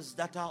others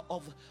that are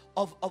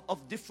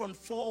of different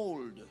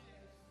fold.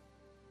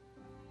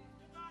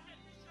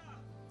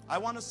 I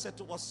want to say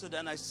to us today,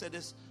 and I say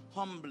this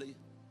humbly,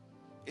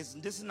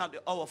 this is not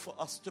the hour for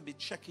us to be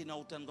checking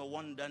out and go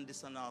one and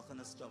this and all kind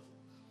of stuff.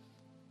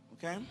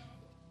 Okay?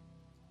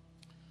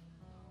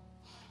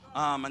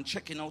 And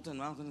checking out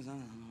and all kind of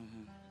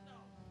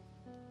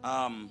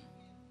stuff.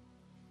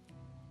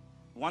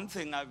 One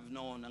thing I've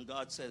known, and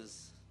God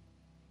says,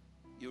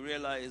 you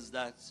realize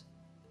that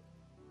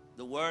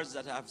the words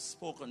that I have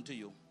spoken to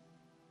you.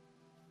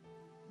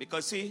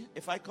 Because see,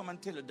 if I come and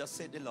tell you, thus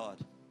said the Lord.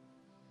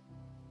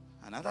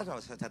 And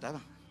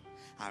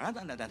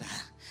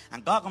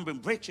God gonna bring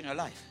breakthrough in your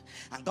life.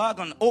 And God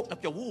gonna open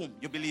up your womb.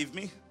 You believe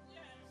me?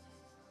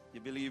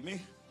 You believe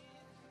me?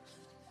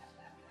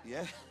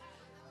 Yeah.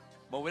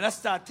 But when I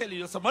start telling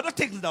you some other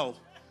things now,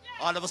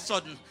 all of a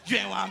sudden, you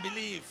ain't want to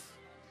believe.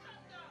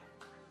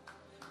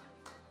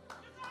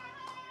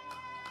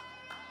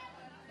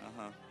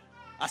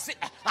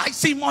 I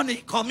see money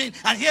coming,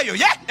 and hear you.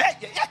 Yeah.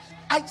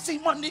 I see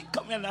money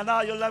coming, and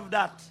all you love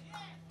that.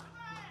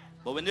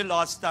 But when the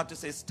Lord starts to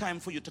say, it's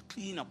time for you to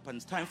clean up, and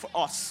it's time for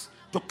us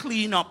to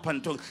clean up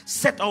and to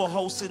set our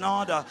house in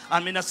order. I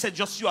mean, I said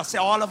just you, I say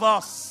all of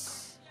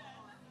us.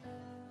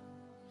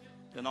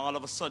 Then all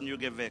of a sudden you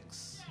get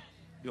vexed.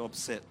 You're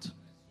upset.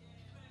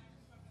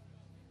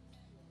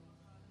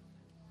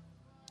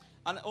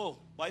 And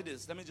why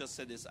this? Let me just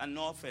say this, and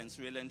no offense,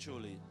 really and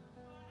truly.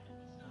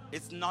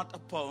 It's not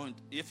about,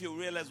 if you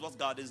realize what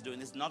God is doing,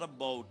 it's not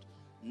about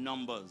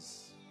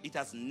numbers. It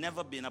has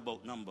never been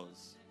about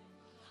numbers.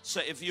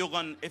 So if you're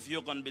going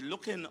to be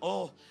looking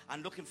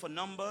for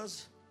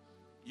numbers,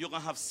 you're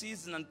going to have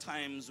seasons and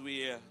times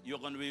where you're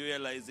going to be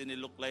realizing it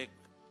look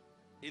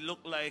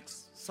like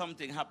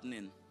something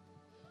happening.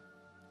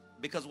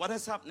 Because what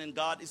is happening,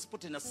 God is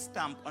putting a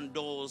stamp on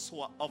those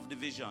who are of the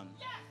vision.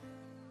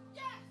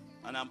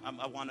 And I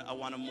want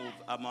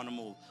to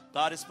move.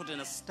 God is putting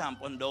a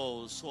stamp on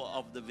those who are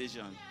of the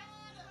vision.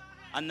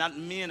 And not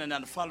me and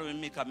not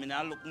following me. I mean,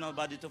 I look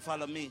nobody to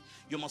follow me.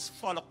 You must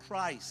follow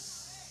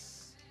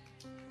Christ.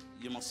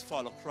 You must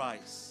follow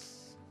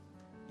Christ.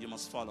 You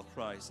must follow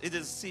Christ. It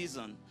is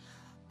season.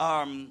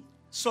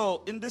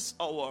 So in this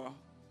hour,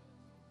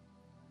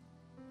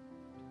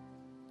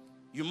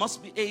 you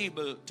must be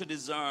able to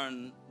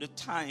discern the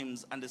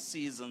times and the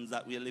seasons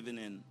that we are living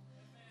in.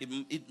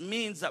 It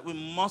means that we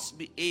must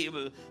be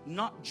able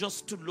not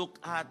just to look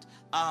at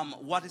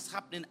what is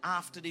happening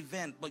after the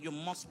event, but you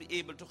must be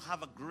able to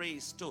have a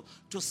grace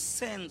to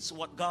sense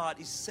what God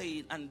is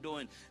saying and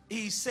doing.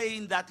 He's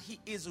saying that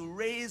He is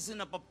raising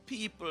up a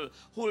people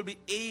who will be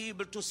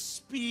able to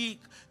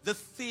speak the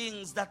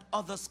things that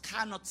others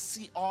cannot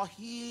see or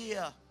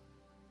hear.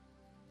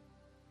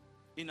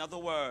 In other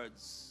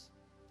words,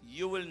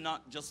 you will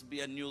not just be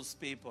a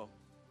newspaper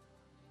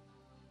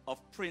of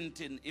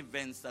printing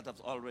events that have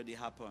already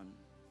happened.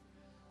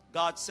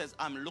 God says,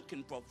 I'm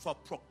looking for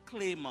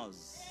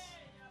proclaimers.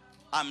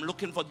 I'm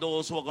looking for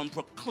those who are going to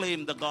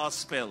proclaim the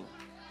gospel.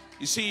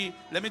 You see,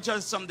 let me tell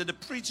you something. The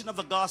preaching of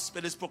the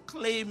gospel is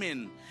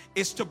proclaiming,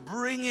 is to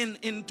bring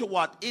into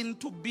what?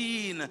 Into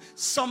being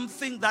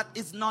something that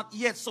is not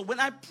yet. So when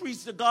I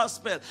preach the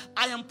gospel,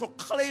 I am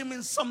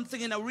proclaiming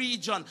something in a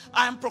region.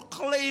 I am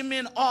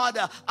proclaiming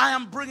order. I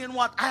am bringing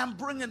what? I am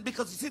bringing,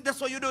 because you see, that's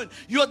what you're doing.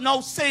 You're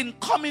now saying,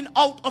 coming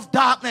out of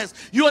darkness.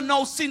 You are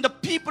now seeing the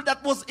people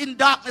that was in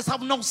darkness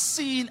have now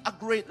seen a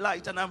great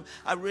light. And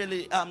I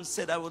really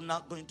said I was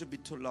not going to be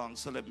too long.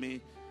 So let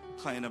me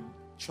kind of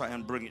try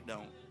and bring it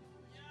down.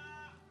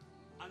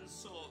 And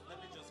so, let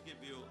me just give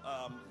you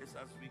this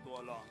as we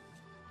go along.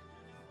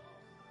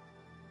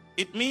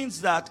 It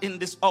means that in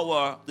this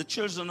hour, the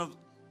children of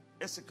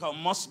Issachar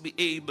must be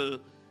able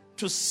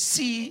to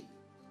see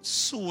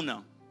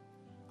sooner.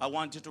 I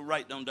want you to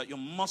write down that you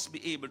must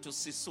be able to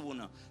see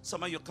sooner.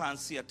 Some of you can't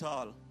see at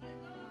all.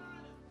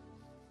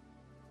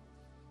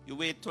 You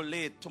wait too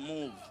late to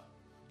move.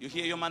 You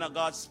hear your man of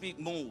God speak,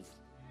 move.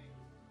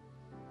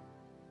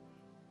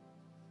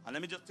 And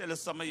let me just tell you,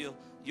 some of you,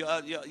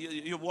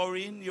 you're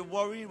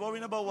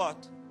worrying about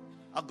what?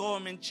 A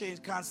government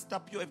change can't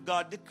stop you. If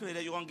God declared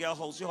that you're going to get a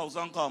house, your house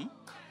won't come.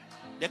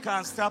 They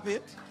can't stop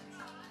it.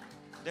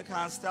 They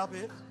can't stop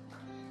it.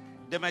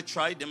 They might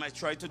try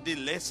to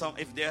delay some.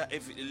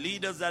 If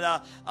leaders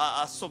that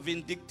are so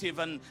vindictive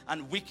and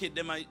wicked,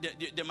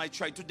 they might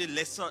try to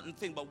delay certain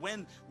things. But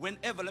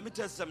whenever, let me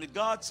tell you something,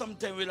 God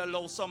sometimes will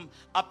allow some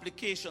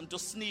application to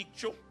sneak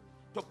through,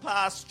 to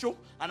pass through,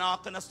 and all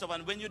kind of stuff.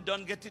 And when you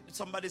don't get it,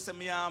 somebody say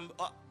me, are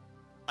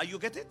you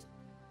get it?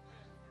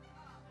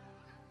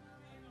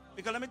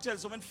 Because let me tell you,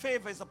 so when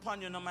favor is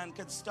upon you, no man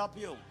can stop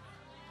you.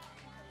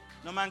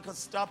 No man can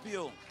stop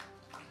you.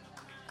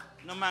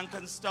 No man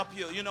can stop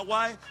you. You know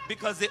why?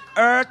 Because the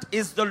earth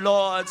is the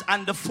Lord's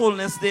and the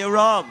fullness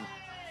thereof.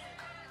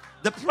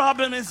 The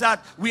problem is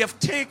that we have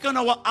taken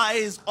our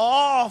eyes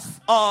off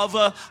of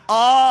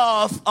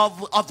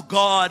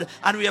God,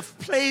 and we have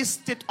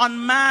placed it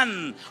on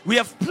man. We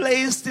have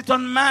placed it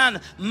on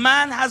man.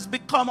 Man has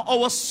become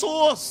our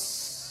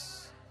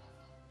source.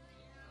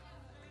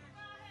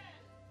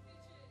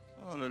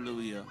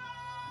 Hallelujah.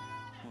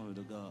 Glory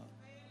to God.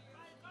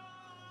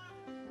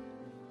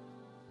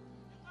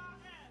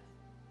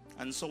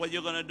 And so what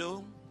you're going to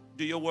do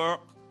your work,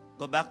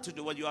 go back to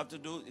do what you have to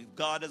do. If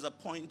God has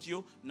appointed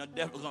you, no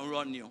devil going to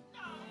run you.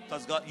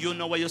 Because God, you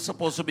know what you're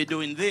supposed to be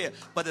doing there.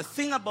 But the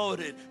thing about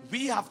it,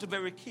 we have to be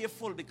very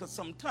careful, because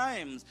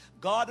sometimes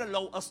God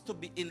allows us to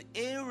be in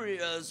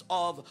areas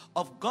of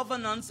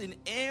governance, in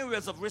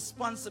areas of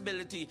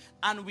responsibility,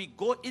 and we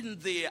go in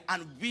there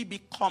and we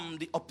become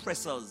the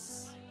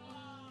oppressors.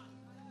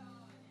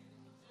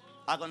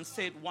 I'm going to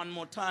say it one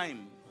more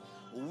time.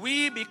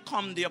 We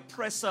become the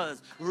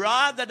oppressors.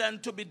 Rather than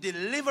to be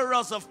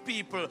deliverers of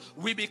people,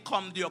 we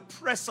become the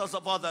oppressors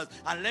of others.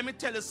 And let me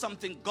tell you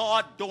something,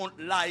 God don't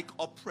like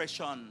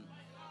oppression.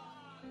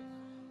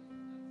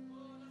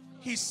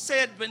 He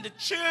said when the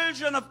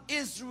children of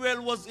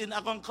Israel was in,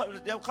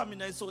 they'll come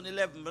in soon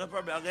 11, but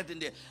probably I'll get in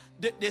there.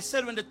 They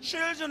said when the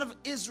children of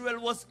Israel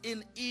was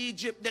in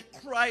Egypt, they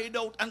cried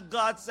out, and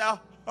God said, I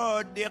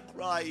heard their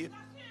cry.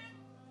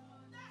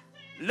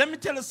 Let me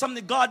tell you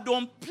something, God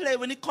don't play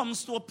when it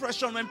comes to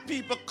oppression. When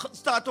people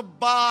start to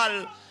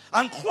bawl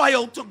and cry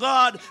out to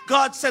God,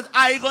 God says,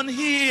 I gonna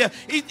hear.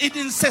 It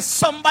didn't say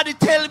somebody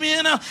tell me,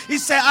 you know. He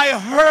said, I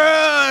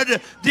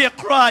heard their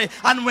cry.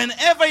 And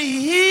whenever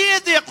he hear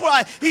their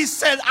cry, he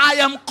said, I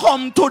am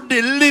come to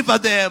deliver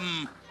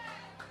them.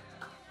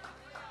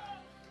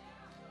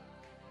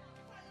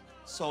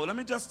 So let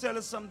me just tell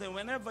you something.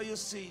 Whenever you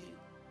see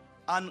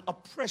an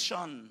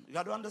oppression, you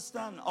got to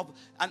understand.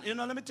 And you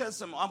know, let me tell you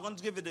something. I'm going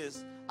to give you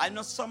this. I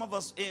know some of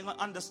us ain't going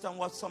to understand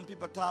what some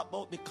people talk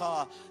about,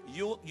 because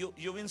you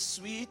in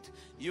sweet,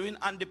 you in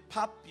on the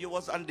pop, you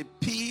was on the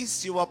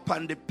peace, you were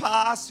upon the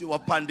pass, you were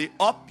upon the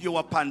up, you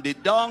were upon the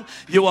down,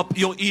 you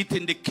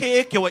eating the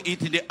cake, you were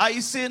eating the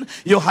icing,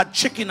 you had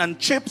chicken and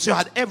chips, you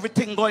had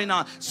everything going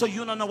on. So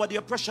you don't know what the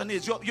oppression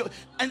is.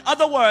 In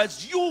other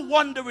words, you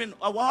wondering,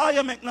 why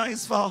you make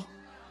noise for?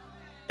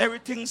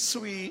 Everything's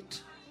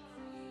sweet.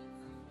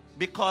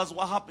 Because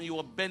what happened, you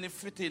were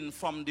benefiting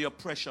from the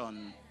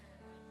oppression.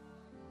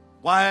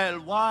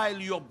 While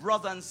your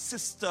brother and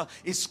sister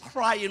is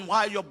crying,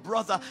 while your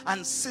brother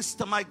and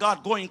sister, my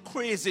God, going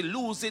crazy,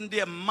 losing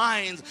their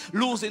minds,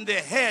 losing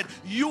their head,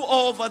 you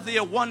over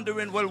there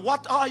wondering, well,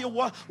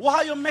 why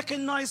are you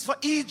making noise for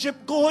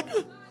Egypt good?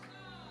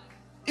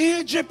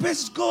 Egypt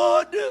is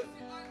good.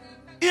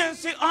 You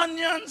see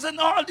onions and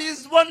all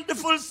these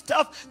wonderful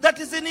stuff that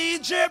is in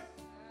Egypt.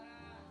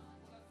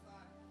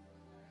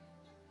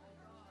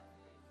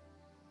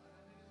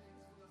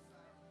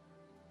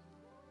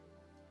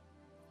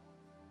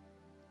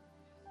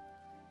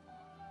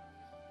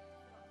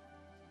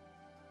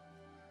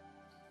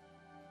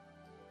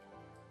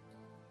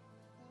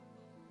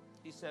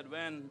 He said,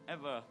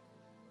 whenever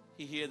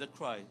he hear the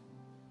cry,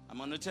 I'm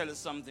going to tell you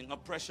something,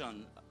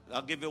 oppression,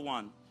 I'll give you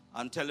one.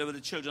 I'll tell you with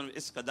the children of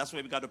Issachar, that's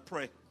why we got to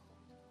pray.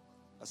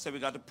 I said we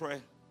got to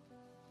pray.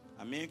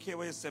 I mean, care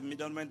what you said, me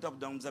don't went up,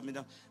 down, me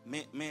down.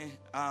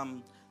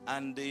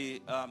 And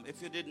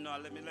if you didn't know,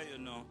 let me let you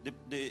know,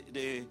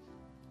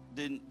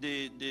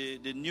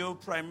 the new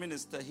prime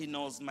minister, he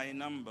knows my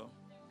number.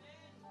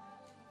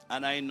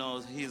 And I know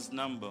his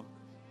number.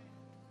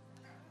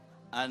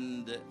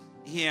 And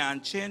he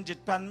ain't change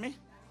it pan me.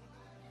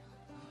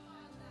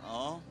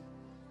 Oh,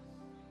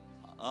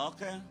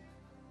 okay.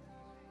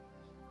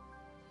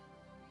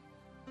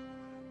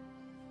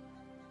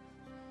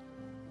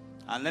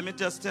 And let me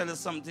just tell you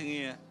something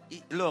here.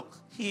 Look,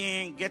 he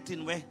ain't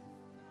getting way.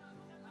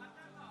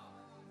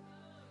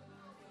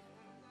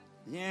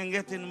 You ain't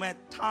getting wet.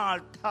 Tall.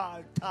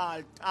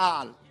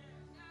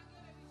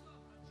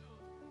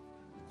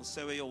 You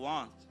say what you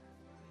want.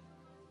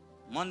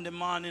 Monday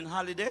morning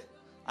holiday,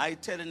 I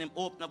telling him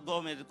open up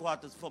government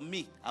quarters for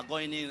me. I'm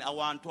going in, I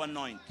want to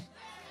anoint.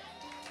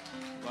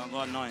 I'm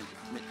going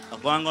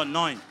to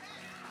anoint.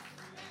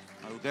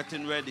 I'm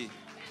getting ready.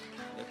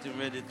 Getting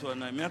ready to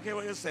anoint. Me okay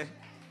what you say?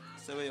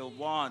 Say what you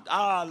want.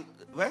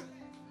 Where?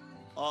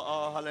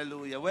 Oh,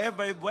 hallelujah.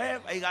 Wherever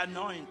I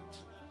anoint.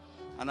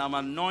 And I'm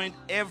anoint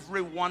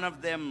every one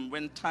of them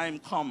when time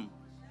come.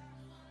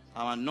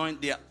 I'm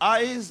anoint their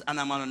eyes and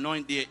I'm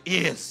anoint their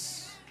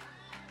ears.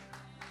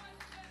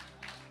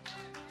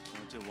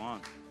 What you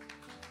want?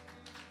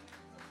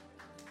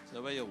 Say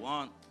what you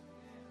want.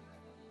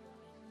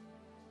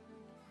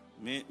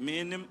 Me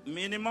in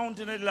the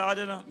mountain of the Lord,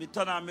 you know, me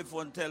turn on my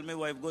phone, tell my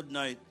wife good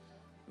night.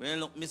 When I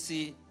look, me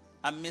see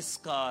a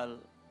missed call.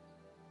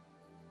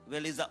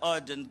 Well, it's an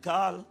urgent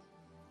call.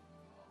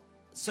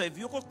 So if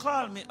you could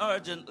call me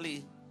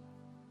urgently,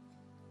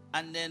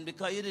 and then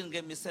because you didn't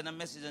get me, send a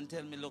message and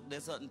tell me, look,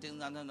 there's certain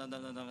things.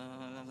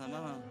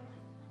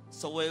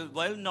 So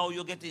well now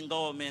you're getting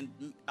government,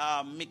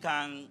 me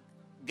can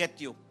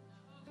get you.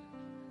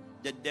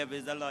 The devil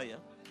is a liar.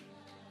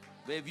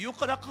 But if you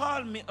could have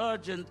called me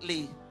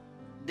urgently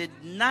the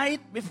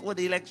night before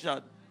the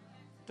election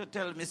to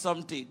tell me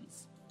some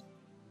things,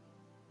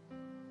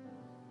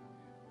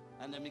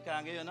 and then me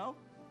can't get you now.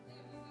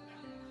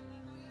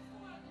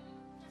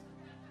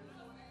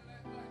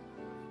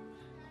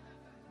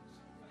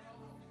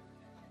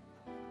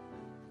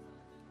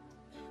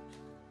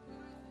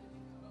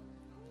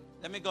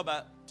 Let me go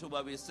back to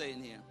what we're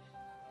saying here.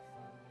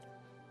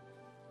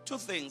 Two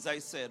things I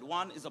said.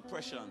 One is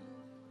oppression.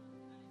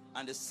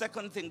 And the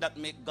second thing that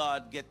makes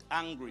God get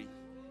angry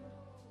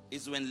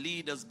is when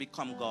leaders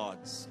become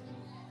gods.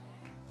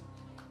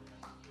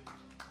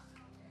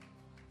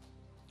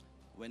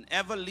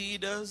 Whenever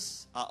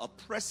leaders are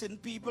oppressing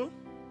people,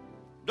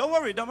 don't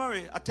worry.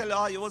 I tell you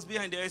how you was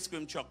behind the ice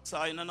cream truck, so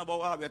I don't know about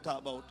what we're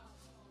talking about.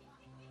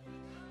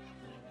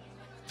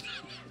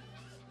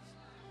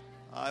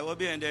 I was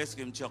behind the ice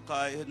cream truck.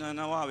 I don't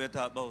know what we're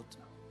talking about.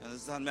 You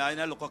understand me? I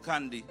know look at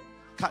candy.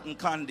 Cotton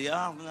candy.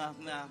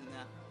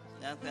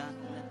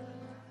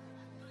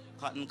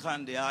 Cotton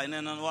candy. I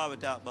don't know what we're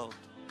talking about.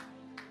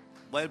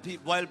 While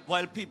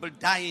people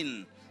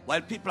dying,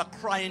 while people are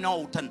crying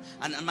out, and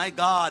my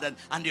God,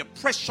 and the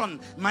oppression,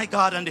 my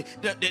God, and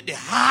the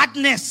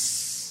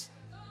hardness.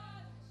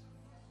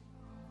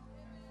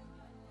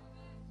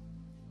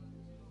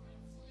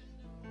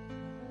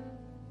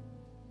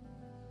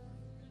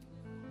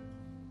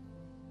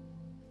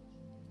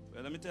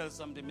 Let me tell you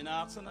something. I'm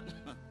not asking.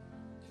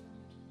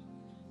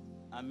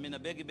 I'm in a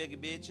beggy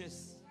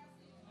bitches.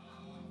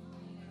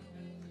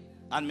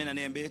 And I'm in a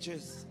name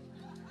bitches.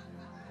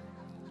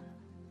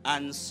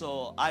 And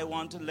so I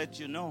want to let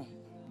you know,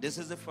 this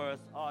is the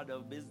first order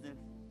of business.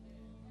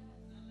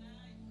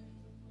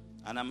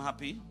 And I'm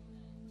happy.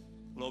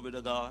 Glory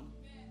to God.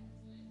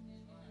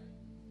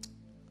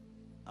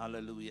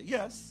 Hallelujah.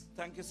 Yes.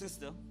 Thank you,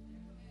 sister.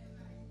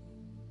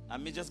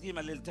 And me just give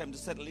me a little time to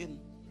settle in.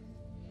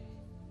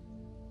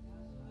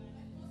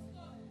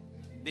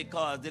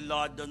 Because the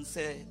Lord don't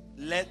say,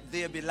 let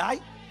there be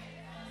light,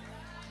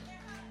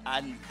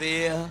 and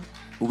there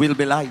will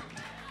be light.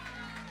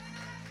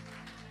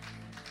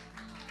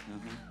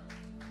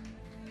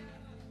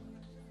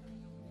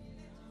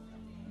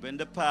 When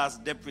the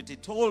past deputy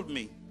told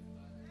me,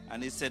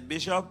 and he said,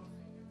 Bishop,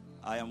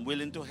 I am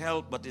willing to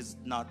help, but it's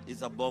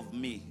above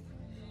me.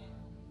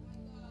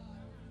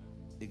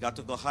 He got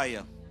to go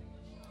higher.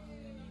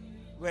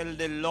 Well,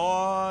 the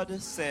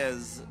Lord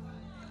says,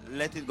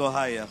 let it go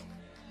higher.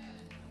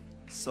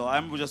 So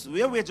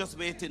we're just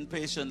waiting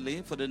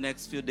patiently for the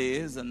next few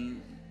days,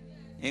 and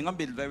it ain't gonna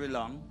be very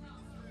long.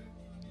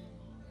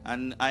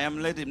 And I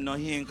am letting him know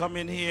he ain't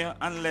coming here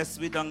unless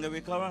we don't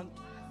get current.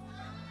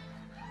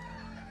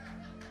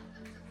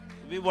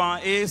 We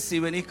want AC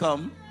when he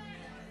come.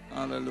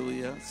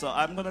 Hallelujah. So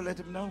I'm gonna let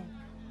him know.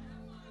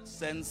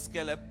 Send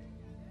Skellep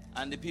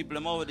and the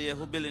people over there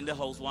who building the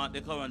house want the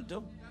current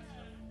too.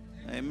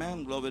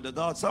 Amen. Glory to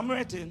God. So I'm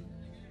waiting.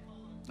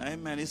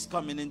 Amen. It's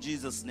coming in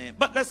Jesus' name.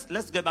 But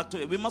let's get back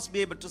to it. We must be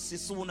able to see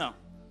sooner.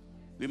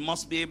 We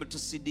must be able to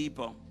see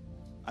deeper.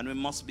 And we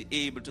must be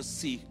able to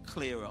see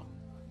clearer.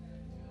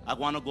 I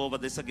want to go over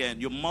this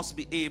again. You must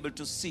be able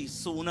to see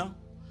sooner.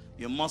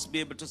 You must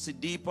be able to see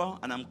deeper.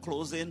 And I'm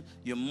closing.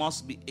 You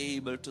must be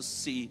able to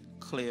see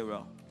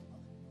clearer.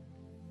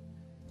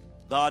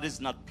 God is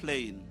not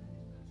playing.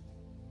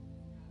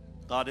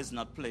 God is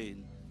not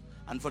playing.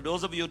 And for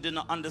those of you who did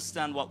not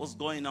understand what was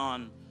going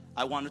on,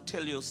 I want to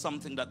tell you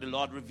something that the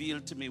Lord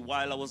revealed to me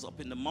while I was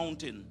up in the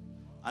mountain.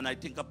 And I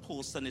think I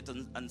posted it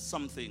and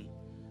something.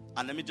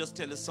 And let me just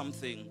tell you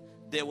something.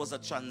 There was a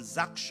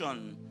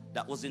transaction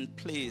that was in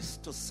place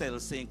to sell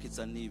St. Kitts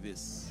and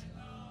Nevis.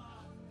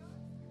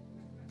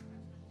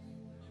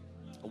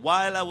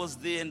 While I was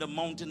there in the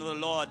mountain of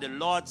the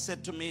Lord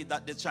said to me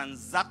that the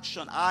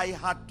transaction, I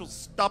had to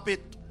stop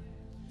it.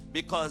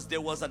 Because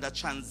there was a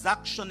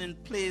transaction in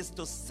place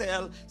to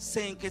sell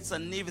St. Kitts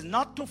and Nevis,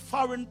 not to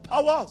foreign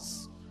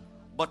powers,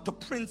 but to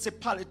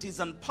principalities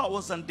and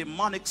powers and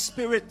demonic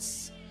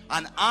spirits.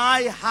 And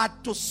I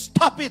had to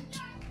stop it.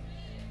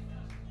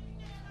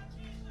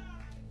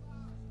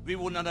 We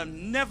would not have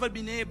never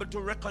been able to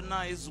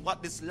recognize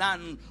what this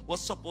land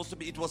was supposed to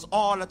be. It was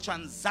all a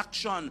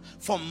transaction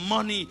for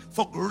money,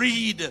 for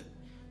greed.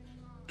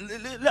 Look,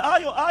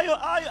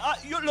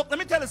 let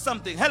me tell you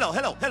something.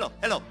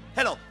 Hello.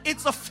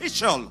 It's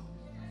official.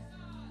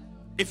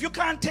 If you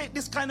can't take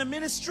this kind of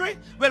ministry,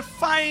 well,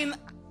 find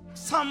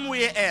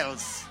somewhere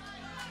else.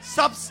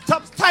 Stop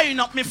tying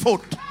up my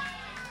foot.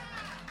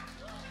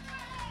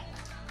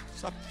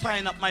 Stop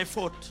tying up my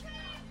foot.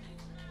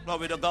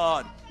 Glory to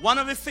God. One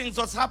of the things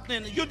that's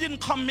happening, you didn't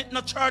commit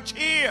no church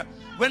here.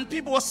 When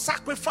people were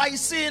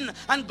sacrificing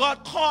and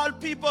God called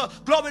people,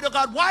 glory to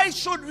God, why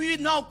should we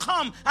now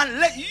come and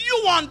let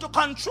you want to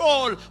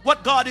control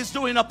what God is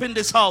doing up in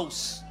this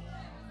house?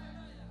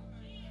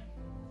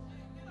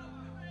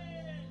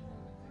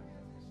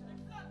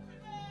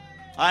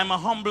 I'm a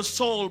humble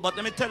soul, but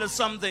let me tell you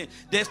something.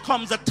 There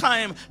comes a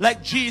time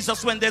like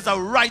Jesus when there's a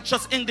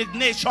righteous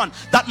indignation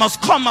that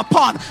must come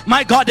upon.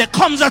 My God, there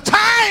comes a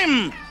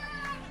time.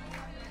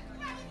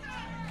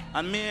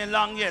 And me ain't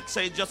long yet,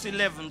 say just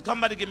 11.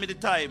 Somebody give me the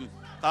time.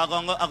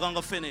 I'm going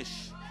to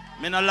finish.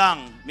 Me not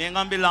long. Me ain't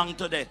going to be long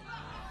today.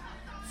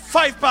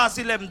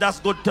 11:05,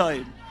 that's good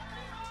time.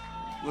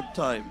 Good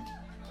time.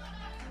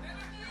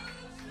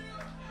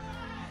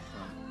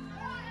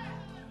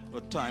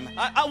 Good time.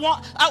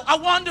 I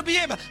want to be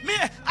able.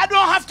 I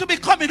don't have to be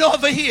coming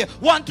over here.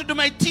 Want to do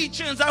my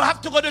teachings. I have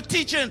to go to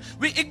teaching.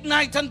 We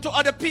ignite unto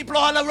other people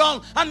all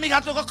around. And me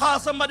have to go call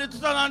somebody to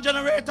turn on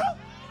generator.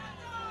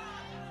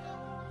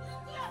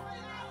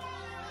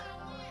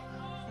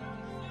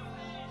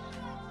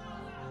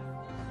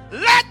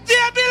 Let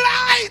there be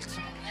light,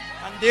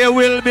 and there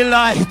will be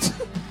light.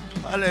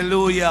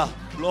 Hallelujah.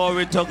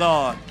 Glory to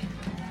God.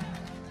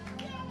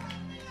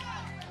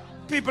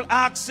 People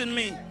asking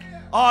me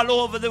all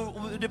over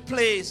the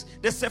place.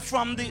 They say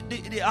from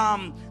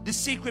the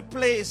secret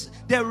place,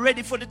 they're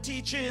ready for the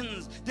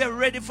teachings. They're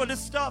ready for the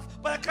stuff.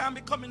 But I can't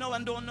be coming now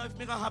and don't know if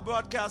we're going to have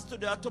broadcast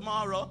today or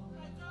tomorrow.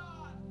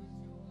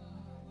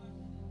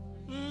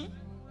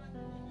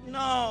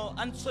 No,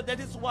 and so that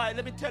is why,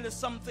 let me tell you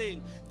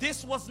something.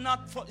 This was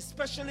not for,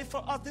 especially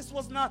for us, this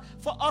was not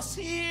for us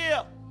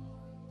here.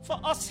 For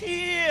us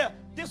here.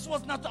 This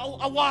was not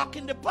a walk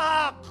in the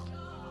park.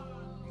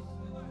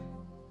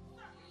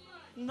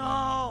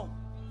 No.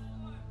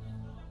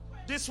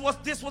 This was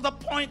a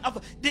point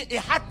of, it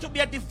had to be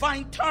a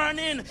divine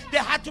turning.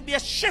 There had to be a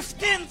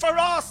shifting for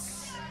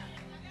us.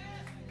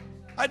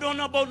 I don't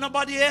know about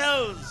nobody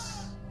else.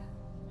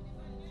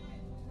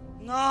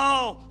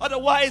 No,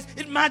 otherwise,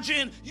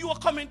 imagine you are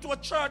coming to a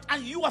church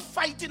and you are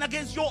fighting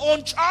against your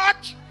own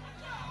church.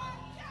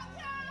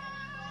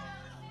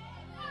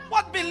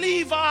 What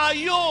believer are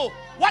you?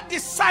 What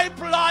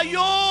disciple are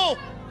you?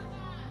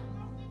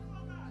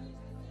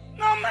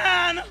 No,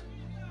 man.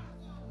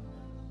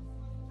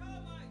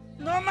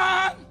 No,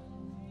 man.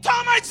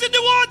 Termites in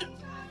the wood.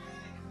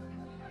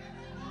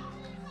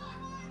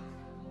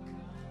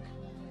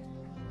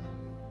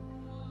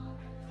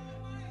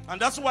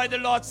 And that's why the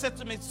Lord said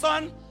to me,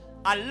 son,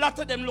 a lot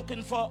of them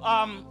looking for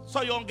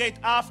Soyon Gate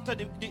after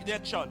the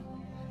election.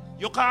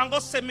 You can't go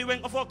send me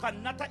when go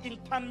can not a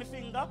ink pan my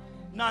finger.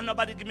 No,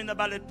 nobody give me the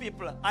ballot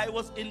people. I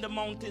was in the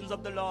mountains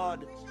of the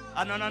Lord.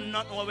 I don't know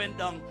nothing what went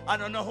down. I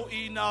don't know who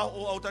in now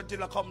or out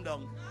until I come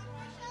down.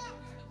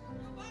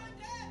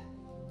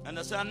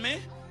 Understand me?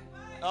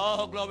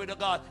 Oh, glory to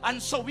God.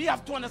 And so we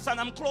have to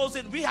understand, I'm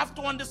closing, we have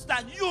to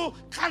understand you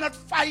cannot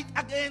fight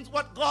against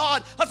what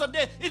God has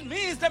ordained. It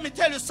means, let me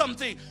tell you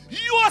something,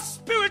 your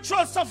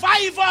spiritual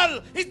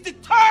survival is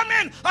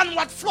determined on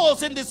what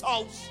flows in this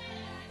house.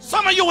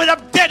 Some of you would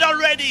have dead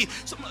already.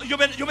 You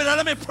better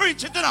let me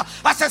preach it. You know?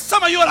 I said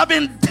some of you would have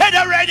been dead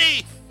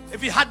already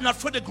if it had not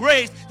for the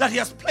grace that he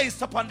has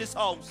placed upon this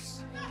house.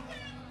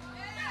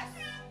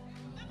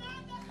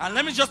 And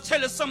let me just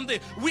tell you something.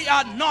 We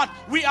are not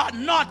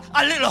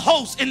a little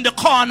house in the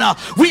corner.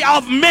 We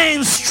are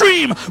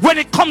mainstream when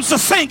it comes to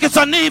St. Kitts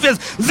and Nevis.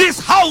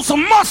 This house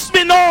must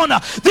be known.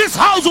 This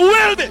house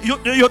will be.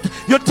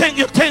 You think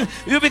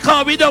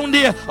because we down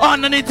there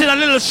underneath in a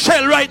little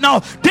shell right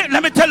now.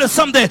 Let me tell you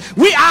something.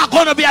 We are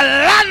going to be a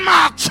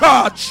landmark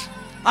church.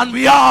 And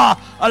we are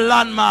a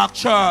landmark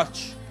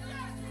church.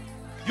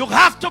 You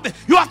have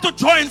to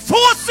join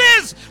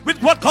forces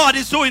with what God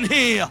is doing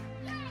here.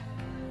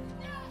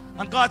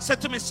 And God said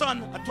to me,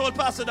 son, I told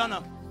Pastor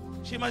Donna,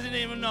 she didn't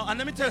even know. And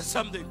let me tell you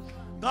something.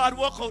 God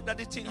worked out that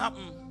the thing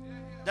happened.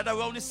 That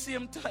around the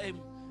same time,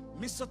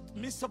 me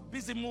so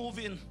busy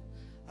moving.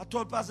 I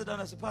told Pastor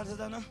Donna, I said, Pastor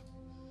Donna,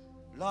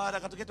 Lord, I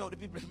got to get out the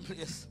people in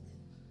place.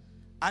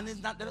 And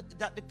it's not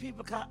that the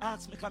people can't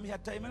ask me, come here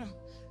time, you know?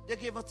 They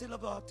gave us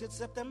till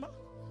September.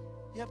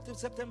 Yeah, till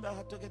September I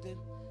had to get in.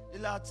 The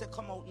Lord said,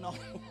 come out now.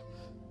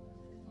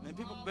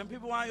 when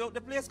people want you out the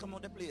place, come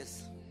out the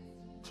place.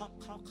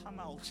 Come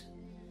out.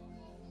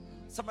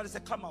 Somebody say,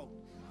 come out.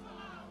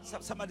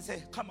 Somebody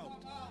say, come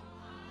out.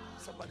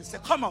 Somebody say,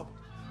 come out.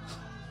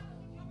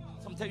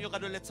 Sometimes you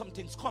got to let some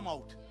things come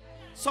out.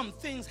 Some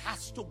things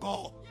has to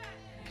go.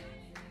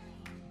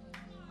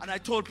 And I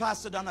told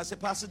Pastor Donna, I said,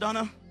 Pastor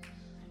Donna,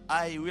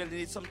 I really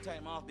need some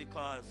time off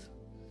because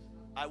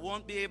I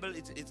won't be able,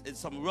 it's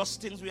some rush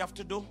things we have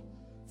to do.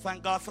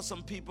 Thank God for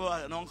some people,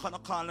 I don't want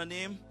to call a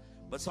name,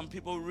 but some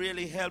people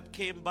really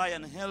came by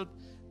and helped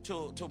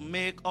to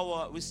make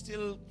we're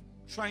still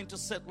trying to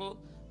settle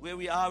where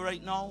we are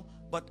right now,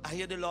 but I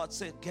hear the Lord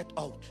say, get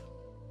out.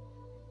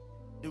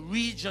 The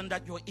region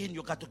that you're in,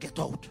 you got to get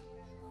out.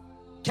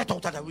 Get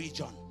out of the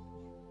region.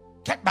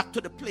 Get back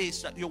to the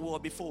place that you were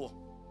before.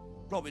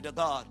 Glory to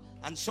God.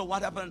 And so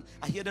what happened?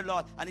 I hear the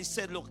Lord, and he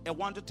said, look, I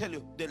want to tell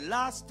you, the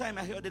last time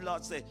I heard the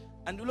Lord say,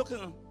 and you look at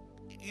him,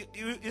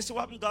 you see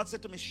what happened? God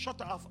said to me,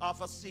 shut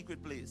off a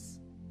secret place.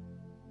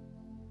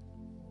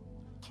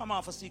 Come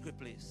off a secret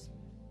place.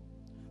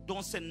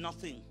 Don't say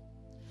nothing.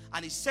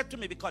 And he said to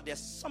me, because there's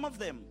some of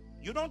them,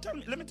 you don't tell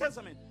me, let me tell you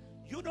something.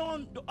 You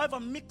don't ever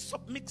mix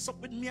up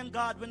with me and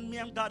God when me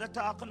and God are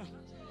talking.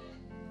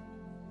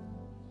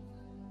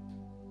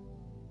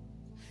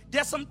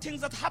 There's some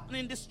things that happen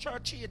in this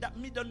church here that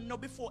me don't know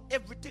before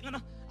everything,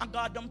 and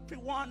God don't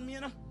pre-warn me.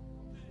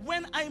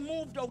 When I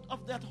moved out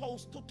of that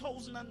house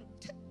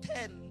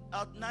 2010,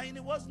 9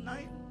 it was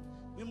 9,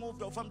 we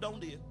moved out from down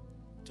there.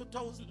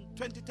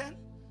 2010,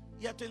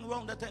 yeah, I think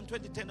around that time,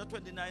 2010 or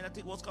 29, I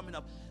think was coming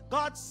up.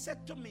 God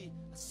said to me,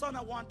 son,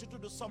 I want you to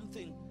do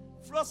something.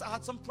 First, I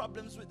had some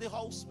problems with the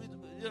house, with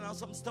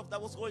some stuff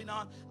that was going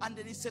on. And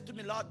then he said to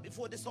me, Lord,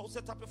 before this house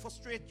set up, you're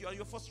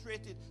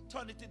frustrated,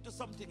 turn it into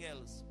something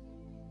else.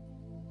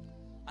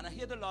 And I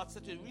hear the Lord say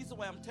to me, the reason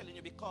why I'm telling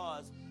you,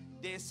 because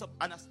there's some,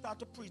 and I start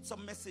to preach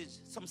some message,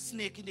 some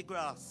snake in the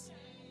grass.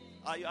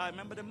 I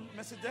remember the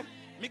message there?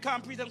 Me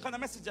can't preach them kind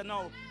of message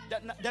now.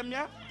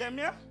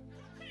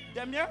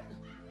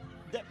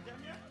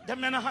 Them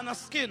men are on a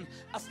skin.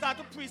 I start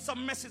to preach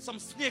some message, some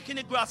snake in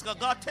the grass.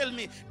 God tell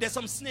me there's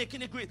some snake in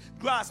the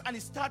grass. And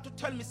he start to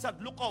tell me,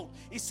 said, look out.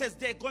 He says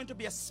there's going to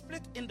be a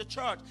split in the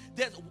church.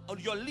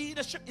 Your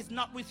leadership is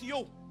not with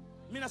you.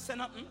 Me not say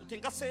nothing.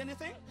 Think I say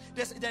anything?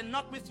 They're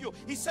not with you.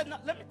 He said,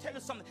 let me tell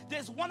you something.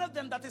 There's one of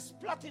them that is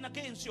plotting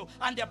against you,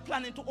 and they're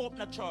planning to open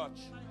a church.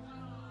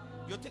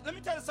 Let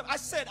me tell you something.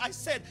 I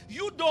said,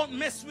 you don't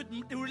mess with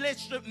the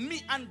relationship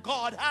me and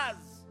God has.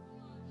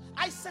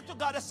 I said to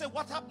God, I said,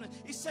 what happened?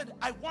 He said,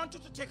 I want you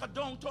to take a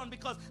downturn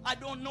because I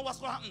don't know what's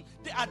going to happen.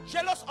 They are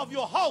jealous of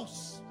your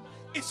house.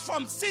 It's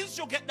from since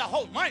you get the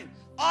house. Mine,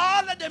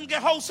 all of them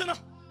get house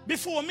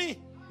before me.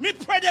 Me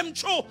pray them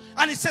through.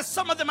 And he says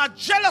some of them are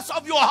jealous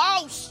of your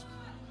house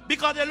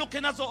because they're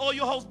looking at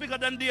your house bigger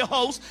than their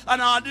house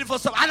and all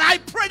different stuff. And I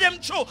pray them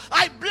through.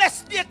 I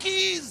bless their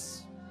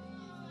keys.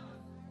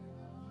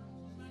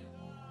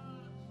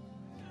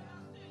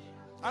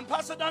 And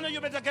Pastor Donna,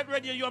 you better get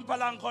ready, you and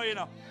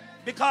Palanco,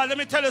 Because let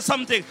me tell you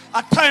something.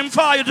 A time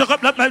for you to come.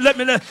 Let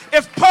me.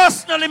 If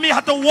personally me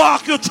had to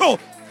walk you through,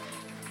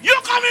 you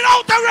coming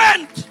out the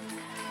rent.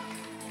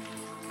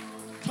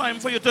 Time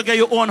for you to get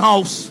your own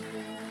house.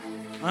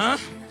 Huh?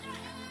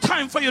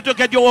 Time for you to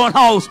get your own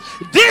house.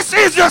 This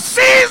is your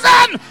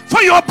season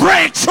for your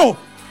breakthrough.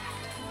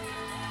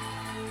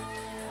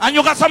 And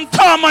you got some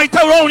termite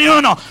around you,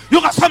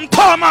 You got some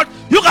termite.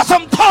 You got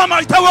some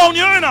termite around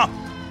you,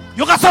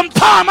 You got some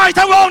termite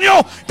around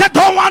you that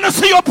don't want to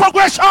see your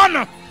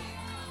progression.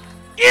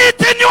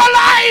 Eat in your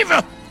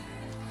life.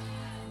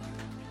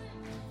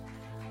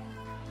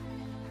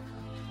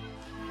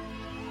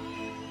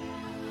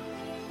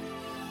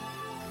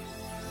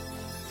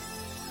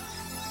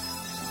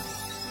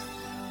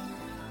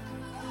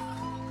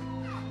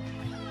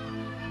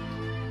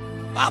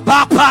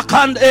 Backpack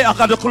and I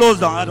got to close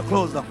down.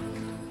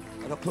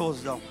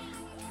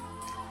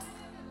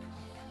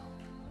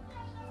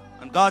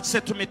 And God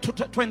said to me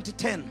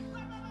 2010,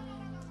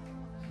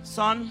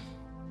 son,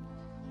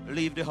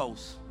 leave the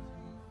house.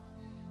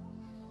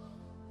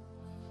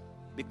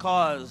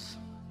 Because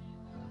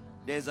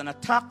there's an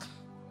attack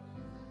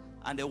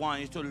and they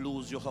want you to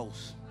lose your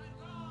house.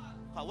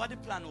 What the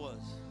plan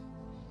was,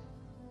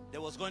 they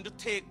was going to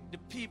take the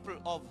people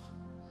of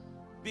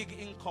big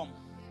income,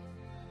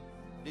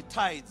 the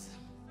tithes.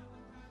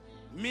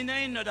 Me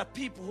know the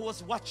people who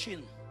was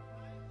watching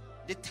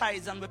the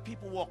tithes and where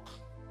people walk,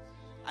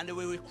 and they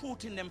were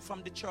recruiting them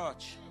from the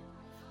church.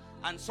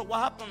 And so what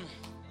happened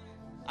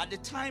at the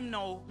time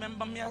now,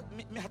 remember me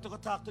had to go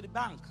talk to the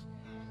bank.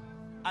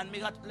 And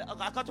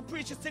I got to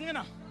preach this thing,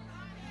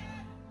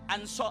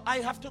 And so I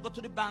have to go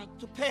to the bank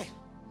to pay.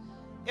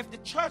 If the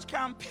church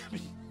can't pay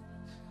me,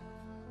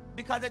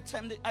 because at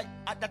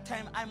that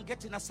time I'm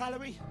getting a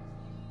salary,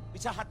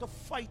 which I had to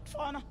fight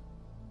for.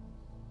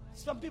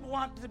 Some people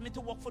wanted me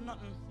to work for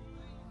nothing.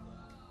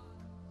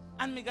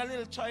 And me got a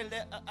little child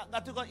there, I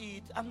got to go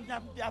eat. And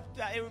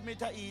me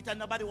to eat, and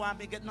nobody want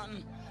me to get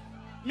nothing.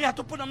 Me had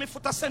to put on my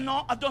foot and say,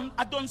 no, I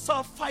don't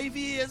serve 5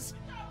 years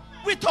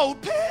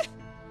without pay.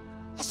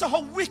 That's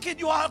how wicked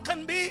you all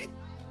can be.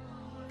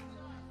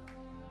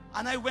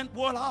 And I went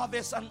World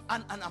Harvest, and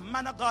a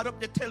man of God up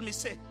there tell me,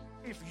 say,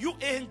 if you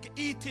ain't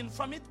eating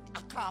from it,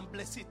 I can't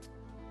bless it.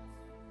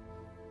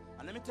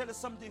 And let me tell you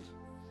something.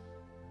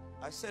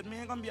 I said, me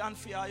ain't gonna be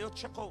unfair. You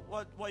check out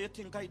what you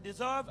think I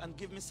deserve and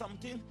give me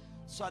something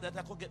so that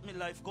I could get my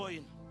life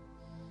going.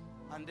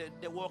 And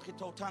they work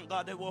it out. Thank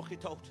God they work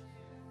it out.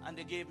 And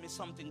they gave me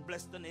something.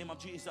 Bless the name of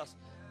Jesus.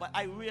 But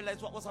I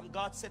realized what was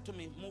God said to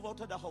me. Move out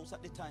of the house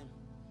at the time.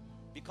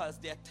 Because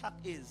the attack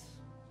is,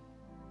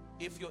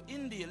 if you're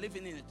in there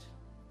living in it,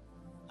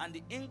 and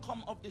the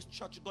income of this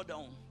church go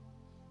down,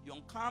 you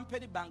can't pay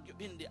the bank,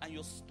 you're in there and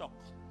you're stuck.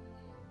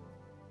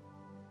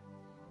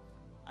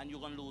 And you're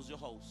going to lose your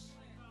house.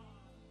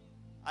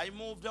 I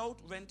moved out,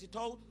 rent it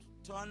out,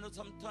 turned it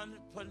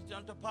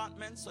into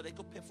apartments so they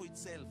could pay for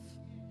itself.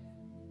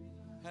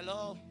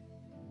 Hello?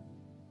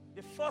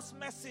 The first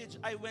message,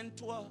 I went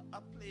to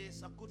a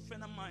place, a good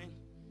friend of mine,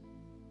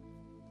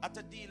 at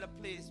a dealer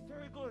place.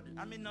 Very good.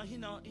 I mean, he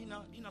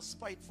not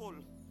spiteful.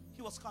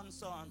 He was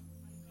concerned.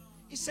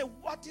 He said,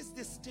 what is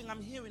this thing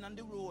I'm hearing on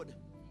the road?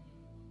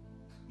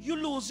 You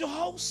lose your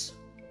house?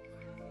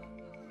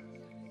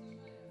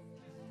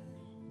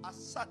 I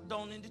sat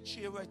down in the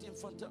chair right in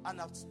front of, and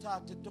I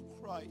started to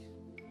cry.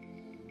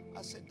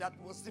 I said, that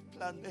was the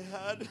plan they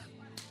had.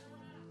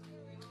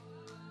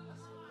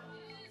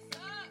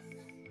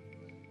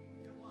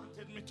 They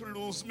wanted me to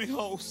lose my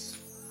house.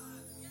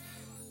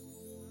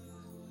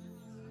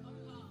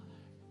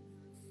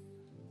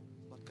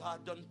 But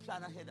God done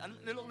plan ahead. And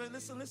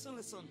listen.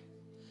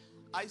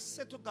 I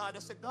said to God, I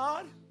said,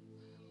 God,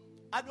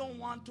 I don't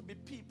want to be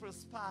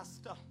people's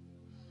pastor.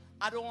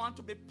 I don't want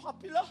to be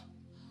popular.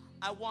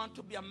 I want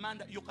to be a man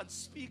that you can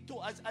speak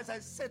to. As I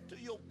said to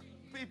you,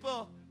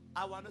 people,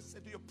 I want to say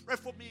to you, pray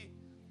for me.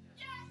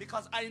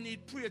 Because I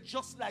need prayer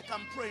just like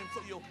I'm praying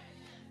for you.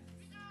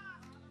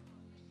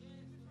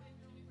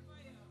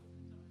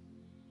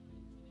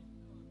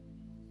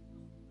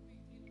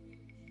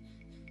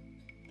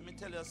 Let me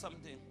tell you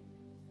something.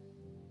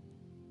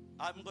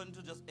 I'm going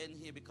to just end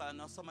here because I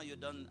know some of you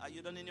done. Are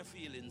you done in your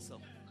feelings?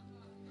 So?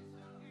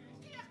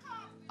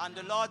 And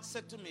the Lord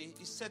said to me,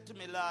 he said to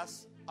me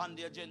last on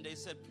the agenda, he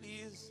said,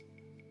 please,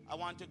 I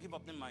want to give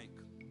up the mic.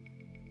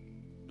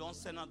 Don't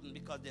say nothing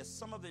because there's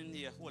some of them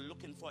here who are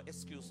looking for an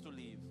excuse to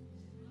leave.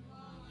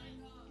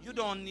 You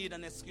don't need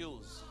an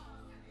excuse.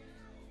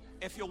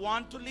 If you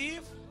want to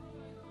leave,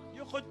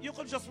 you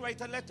could just write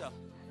a letter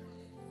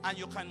and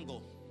you can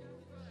go.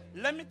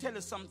 Let me tell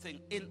you something.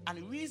 And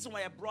the reason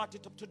why I brought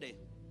it up today,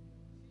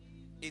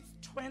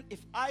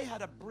 if I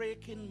had a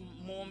breaking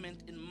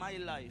moment in my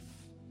life,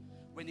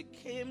 when it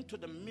came to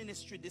the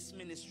ministry, this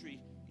ministry,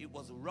 it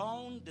was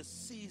around the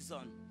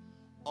season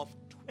of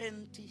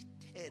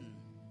 2010.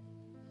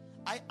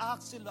 I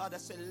asked the Lord, I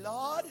said,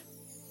 Lord,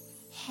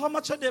 how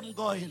much are them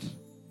going?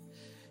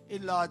 The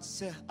Lord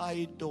said,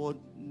 I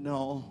don't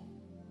know.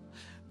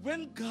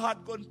 When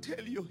God gonna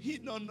tell you, he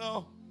don't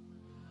know.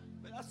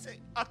 When I say,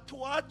 a 2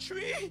 or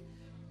 3,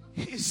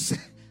 he said,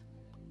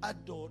 I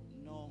don't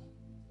know.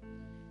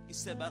 He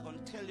said, but I'm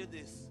going to tell you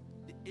this.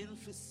 The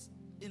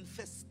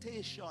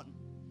infestation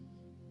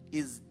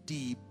is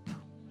deep.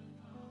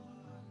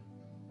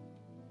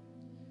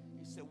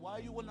 He said, why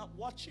you were not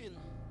watching?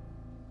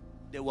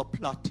 They were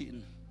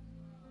plotting.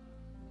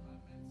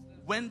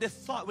 When you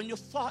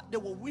thought they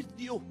were with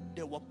you,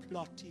 they were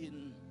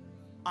plotting,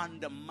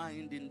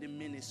 undermining the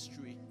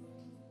ministry.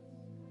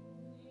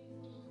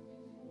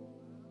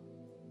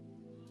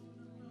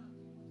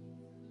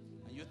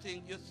 And you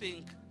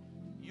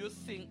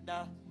think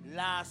that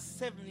last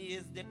 7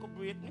 years they could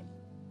break me?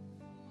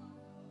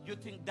 You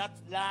think that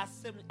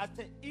last 7 years? I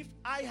said, if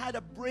I had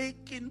a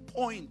breaking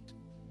point,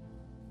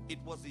 it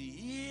was the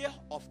year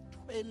of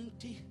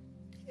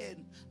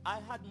 2010. I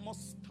had more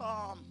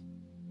storm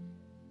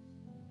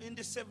in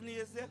the 7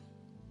 years there.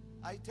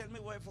 I tell my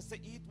wife, I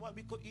say, eat what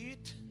we could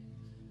eat.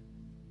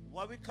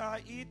 What we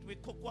can't eat, we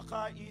cook what we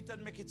can't eat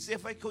and make it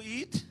safe I could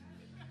eat.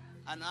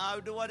 And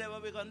I'll do whatever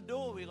we're going to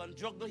do. We're going to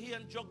juggle here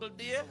and juggle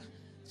there.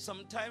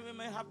 Sometimes we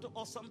may have to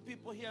owe some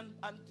people here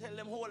and tell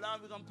them, hold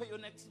on, we're going to pay you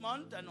next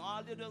month and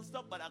all the other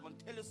stuff. But I'm going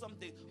to tell you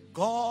something.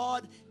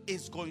 God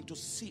is going to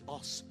see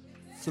us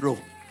through.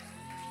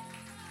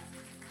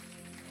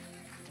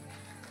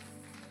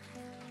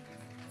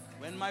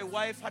 When my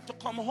wife had to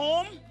come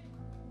home,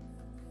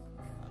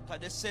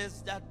 because it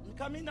says that,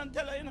 come in and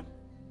tell her, you know.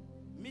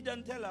 Me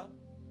don't tell her.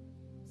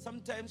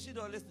 Sometimes she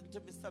don't listen to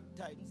me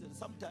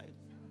sometimes.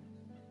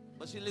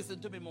 But she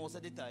listens to me most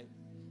of the time.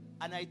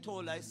 And I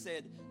told her, I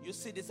said, you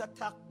see this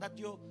attack that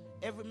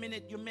every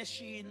minute your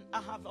machine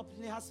I have up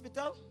in the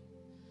hospital?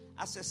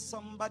 I said,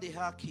 somebody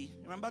has a key.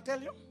 Remember I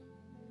tell you?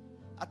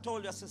 I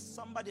told you, I said,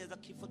 somebody has a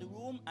key for the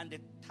room and they're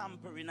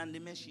tampering on the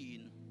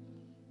machine.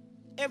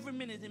 Every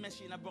minute the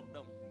machine I broke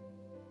down.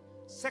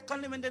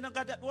 Secondly, when they don't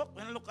got that work,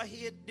 when I look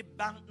ahead, the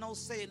bank now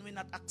saying we're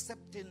not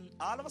accepting,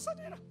 all of a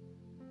sudden, you know,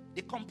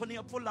 the company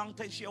up for a long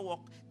time she work,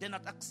 they're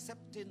not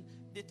accepting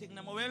the thing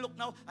no more. When I look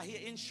now, I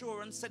hear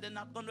insurance say they're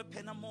not going to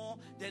pay no more.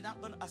 They're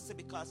not going to, I say,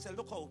 because I say,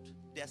 look out,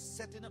 they're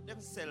setting up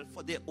themselves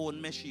for their own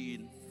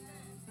machine.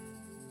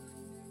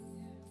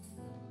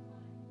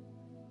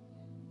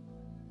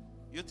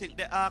 You think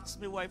they asked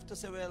my wife to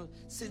say, well,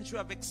 since you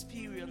have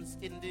experience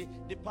in the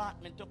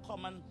department, to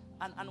come and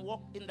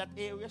work in that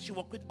area. She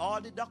worked with all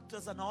the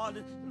doctors and all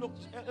the, look,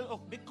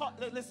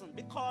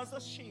 because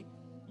of she,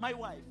 my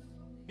wife,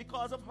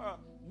 because of her,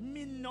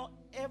 me know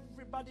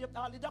everybody,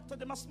 all the doctors,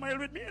 they must smile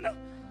with me, you know.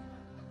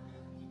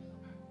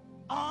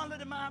 All of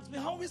them ask me,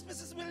 how is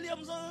Mrs.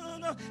 Williams?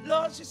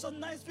 Lord, she's so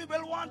nice,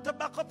 people want her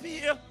back up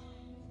here.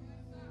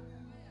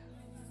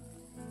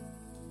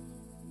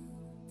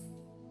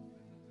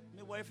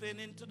 Wife ain't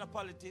into the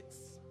politics.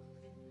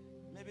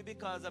 Maybe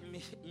because of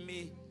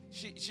me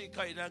she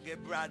kind of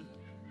get brand.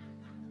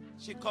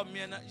 She come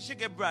here, she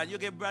get brand. You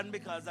get brand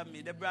because of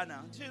me, the brand.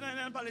 She ain't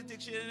in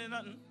politics, she ain't in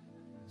nothing.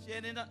 She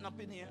ain't in nothing up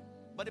in here.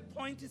 But the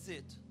point is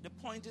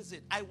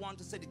it, I want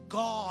to say that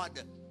God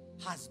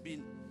has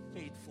been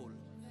faithful.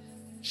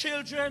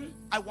 Children,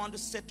 I want to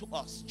say to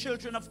us,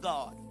 children of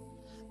God,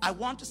 I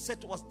want to say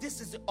to us,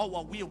 this is the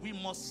hour where we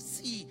must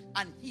see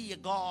and hear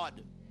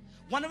God.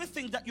 One of the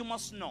things that you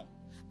must know,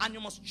 and you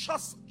must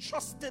trust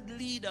trusted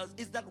leaders,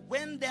 is that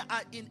when they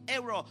are in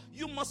error,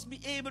 you must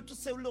be able to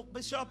say, look,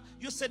 Bishop,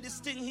 you said this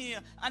thing here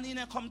and it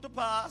didn't come to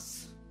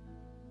pass.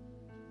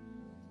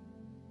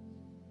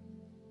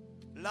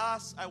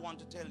 Last, I want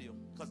to tell you,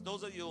 because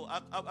those of you,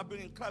 I'm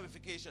bringing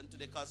clarification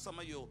today, because some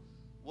of you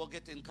were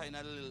getting kind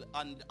of a little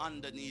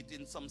underneath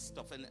in some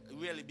stuff and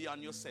really be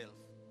on yourself.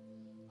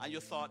 And you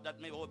thought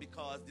that maybe,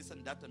 because this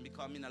and that, and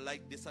because I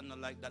like this and not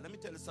like that. Let me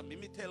tell you something.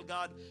 Let me tell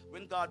God,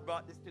 when God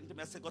brought this thing to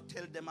me, I said, go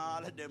tell them,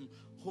 all of them,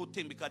 who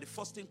think. Because the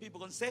first thing people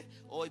going to say,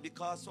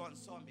 because so and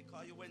so, and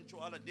because you went through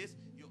all of this,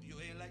 you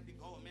ain't like the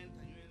government,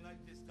 and you ain't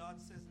like this.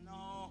 God says,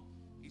 no.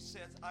 He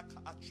says, I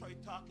try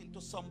talking to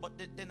some, but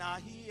they're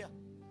not here.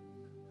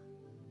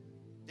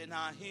 They're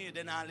not here,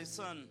 they're not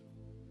listen.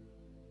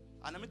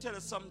 And let me tell you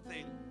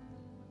something.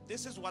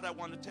 This is what I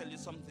want to tell you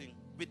something.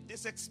 With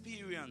this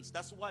experience,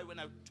 that's why when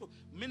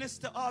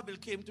Minister Arbil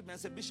came to me and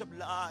said, Bishop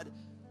Lord,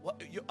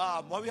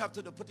 what we have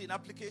to do, put in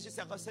application.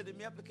 I said in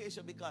my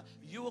application, because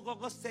you were going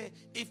to say,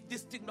 if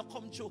this thing don't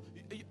come true,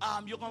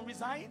 you're going to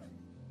resign.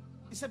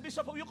 He said,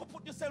 Bishop, you can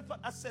put yourself.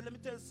 I said, let me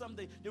tell you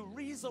something. The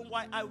reason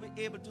why I was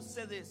able to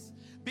say this,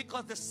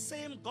 because the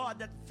same God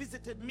that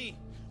visited me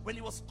when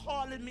he was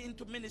calling me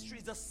into ministry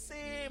is the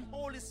same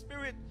Holy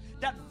Spirit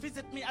that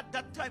visited me at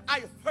that time.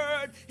 I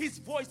heard his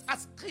voice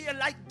as clear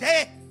like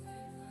day.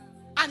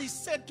 And he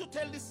said to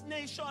tell this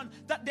nation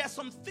that there are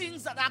some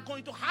things that are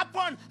going to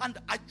happen. And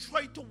I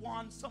try to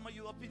warn some of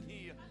you up in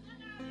here.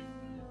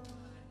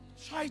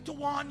 Try to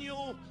warn you.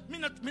 Me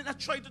not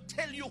try to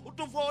tell you who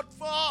to vote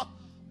for.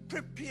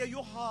 Prepare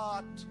your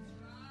heart.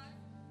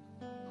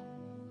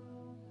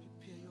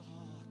 Prepare your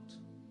heart.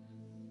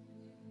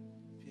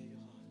 Prepare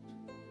your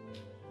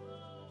heart.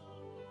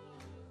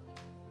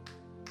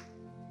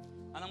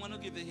 And I'm going to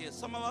give it here.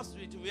 Some of us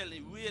need to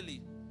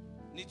really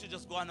need to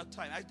just go on a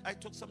time. I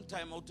took some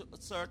time out to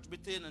search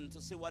within and to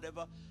see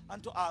whatever,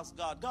 and to ask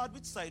God,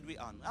 which side we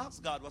on?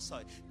 Ask God what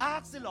side.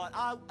 Ask the Lord,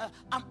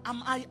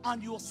 am I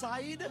on your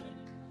side?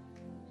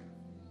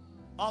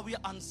 Or we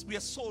are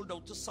sold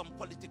out to some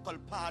political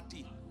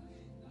party?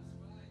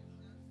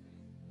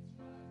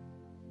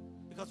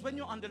 Because when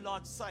you're on the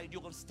Lord's side,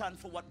 you're going to stand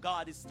for what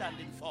God is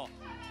standing for.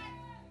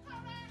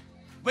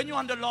 When you're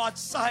on the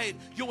Lord's side,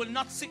 you will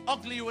not see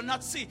ugly, you will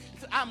not see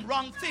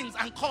wrong things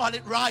and call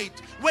it right.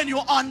 When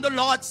you're on the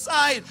Lord's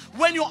side,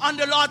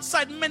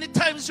 many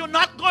times you're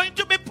not going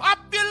to be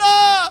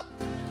popular.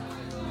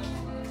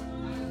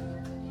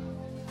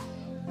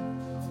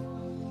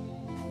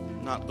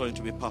 Not going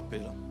to be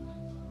popular.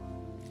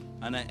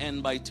 And I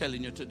end by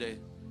telling you today,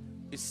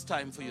 it's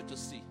time for you to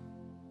see.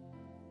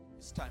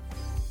 It's time for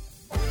you.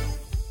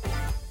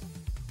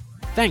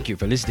 Thank you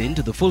for listening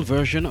to the full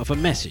version of a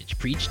message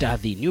preached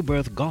at the New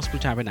Birth Gospel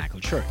Tabernacle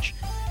Church.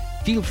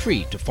 Feel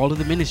free to follow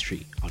the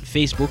ministry on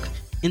Facebook,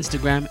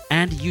 Instagram,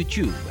 and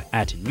YouTube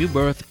at New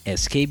Birth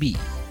SKB.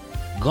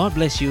 God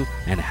bless you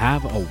and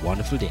have a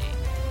wonderful day.